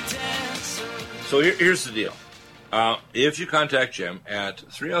 so here's the deal. If you contact Jim at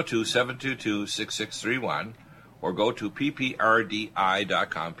 302-722-6631 or go to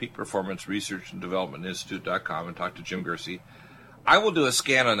pprdi.com, Peak Performance Research and Development Institute.com, and talk to Jim Guerci, I will do a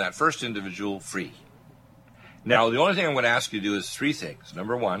scan on that first individual free. Now, the only thing I'm going to ask you to do is 3 things.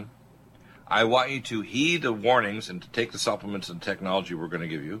 Number 1, I want you to heed the warnings and to take the supplements and technology we're going to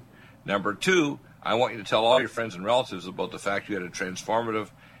give you. Number 2, I want you to tell all your friends and relatives about the fact you had a transformative,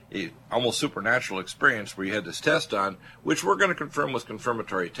 almost supernatural experience where you had this test done, which we're going to confirm with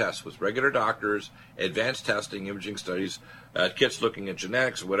confirmatory tests with regular doctors, advanced testing, imaging studies, kits looking at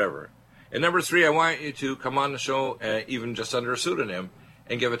genetics, whatever. And number 3, I want you to come on the show, even just under a pseudonym,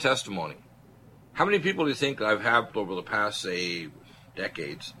 and give a testimony. How many people do you think I've had over the past, say,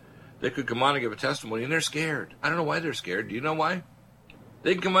 decades that could come on and give a testimony, and they're scared? I don't know why they're scared. Do you know why?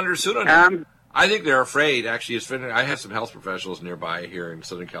 They can come under a pseudonym. I think they're afraid, actually. I have some health professionals nearby here in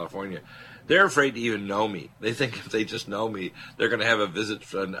Southern California. They're afraid to even know me. They think if they just know me, they're going to have a visit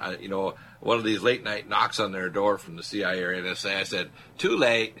from, one of these late-night knocks on their door from the CIA or NSA. I said, too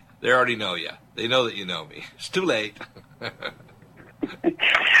late. They already know you. They know that you know me. It's too late.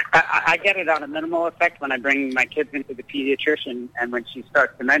 I get it on a minimal effect when I bring my kids into the pediatrician, and when she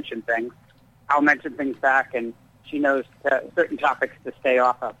starts to mention things, I'll mention things back, and she knows certain topics to stay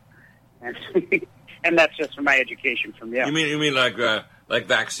off of. And that's just from my education from you. You mean like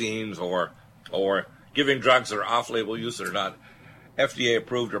vaccines or giving drugs that are off-label use that are not FDA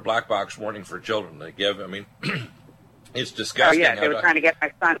approved or black box warning for children they give? I mean, it's disgusting. Oh yeah, they were trying to get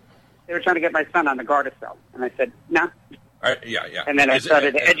my son. They were trying to get my son on the Gardasil, and I said no. Yeah. And then I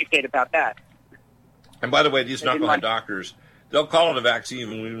started to educate about that. And by the way, these knucklehead doctors, they'll call it a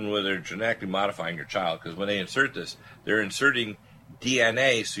vaccine even when they're genetically modifying your child, because when they insert this, they're inserting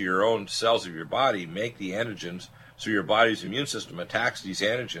DNA so your own cells of your body make the antigens, so your body's immune system attacks these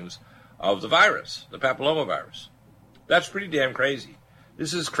antigens of the virus, the papillomavirus. That's pretty damn crazy.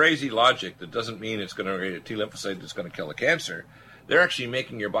 This is crazy logic that doesn't mean it's going to create a T lymphocyte that's going to kill a cancer. They're actually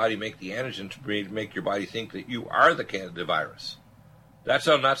making your body make the antigen to make your body think that you are the virus. That's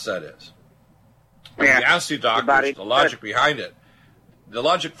how nuts that is. Yeah. You ask the doctors the logic behind it. The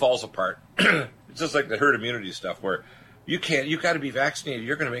logic falls apart. It's just like the herd immunity stuff where you got to be vaccinated.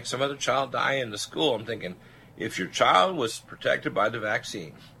 You're going to make some other child die in the school. I'm thinking, if your child was protected by the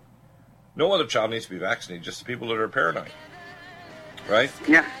vaccine, no other child needs to be vaccinated, just the people that are paranoid. Right?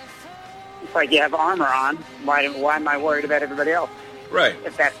 Yeah. It's like you have armor on. Why am I worried about everybody else? Right.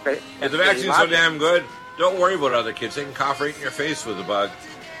 If the vaccine's so damn good, don't worry about other kids. They can cough right in your face with a bug.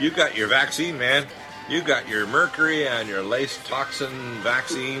 You got your vaccine, man. You got your mercury and your lace toxin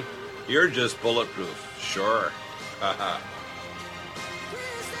vaccine. You're just bulletproof. Sure.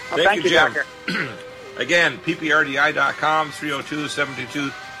 Thank you, Jim. Doctor. Again, pprdi.com,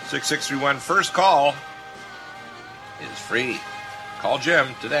 302-722-6631. First call is free. Call Jim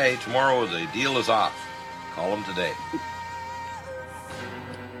today. Tomorrow the deal is off. Call him today.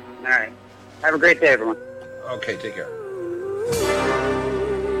 All right. Have a great day, everyone. Okay, take care.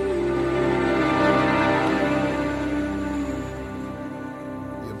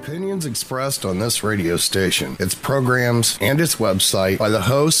 Opinions expressed on this radio station, its programs, and its website by the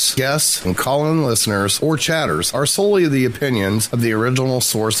hosts, guests, and call-in listeners or chatters are solely the opinions of the original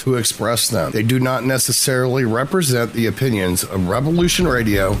source who expressed them. They do not necessarily represent the opinions of Revolution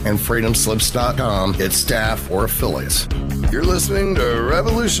Radio and FreedomSlips.com, its staff, or affiliates. You're listening to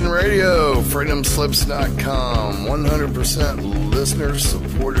Revolution Radio, FreedomSlips.com, 100%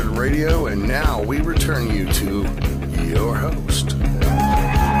 listener-supported radio, and now we return you to your host.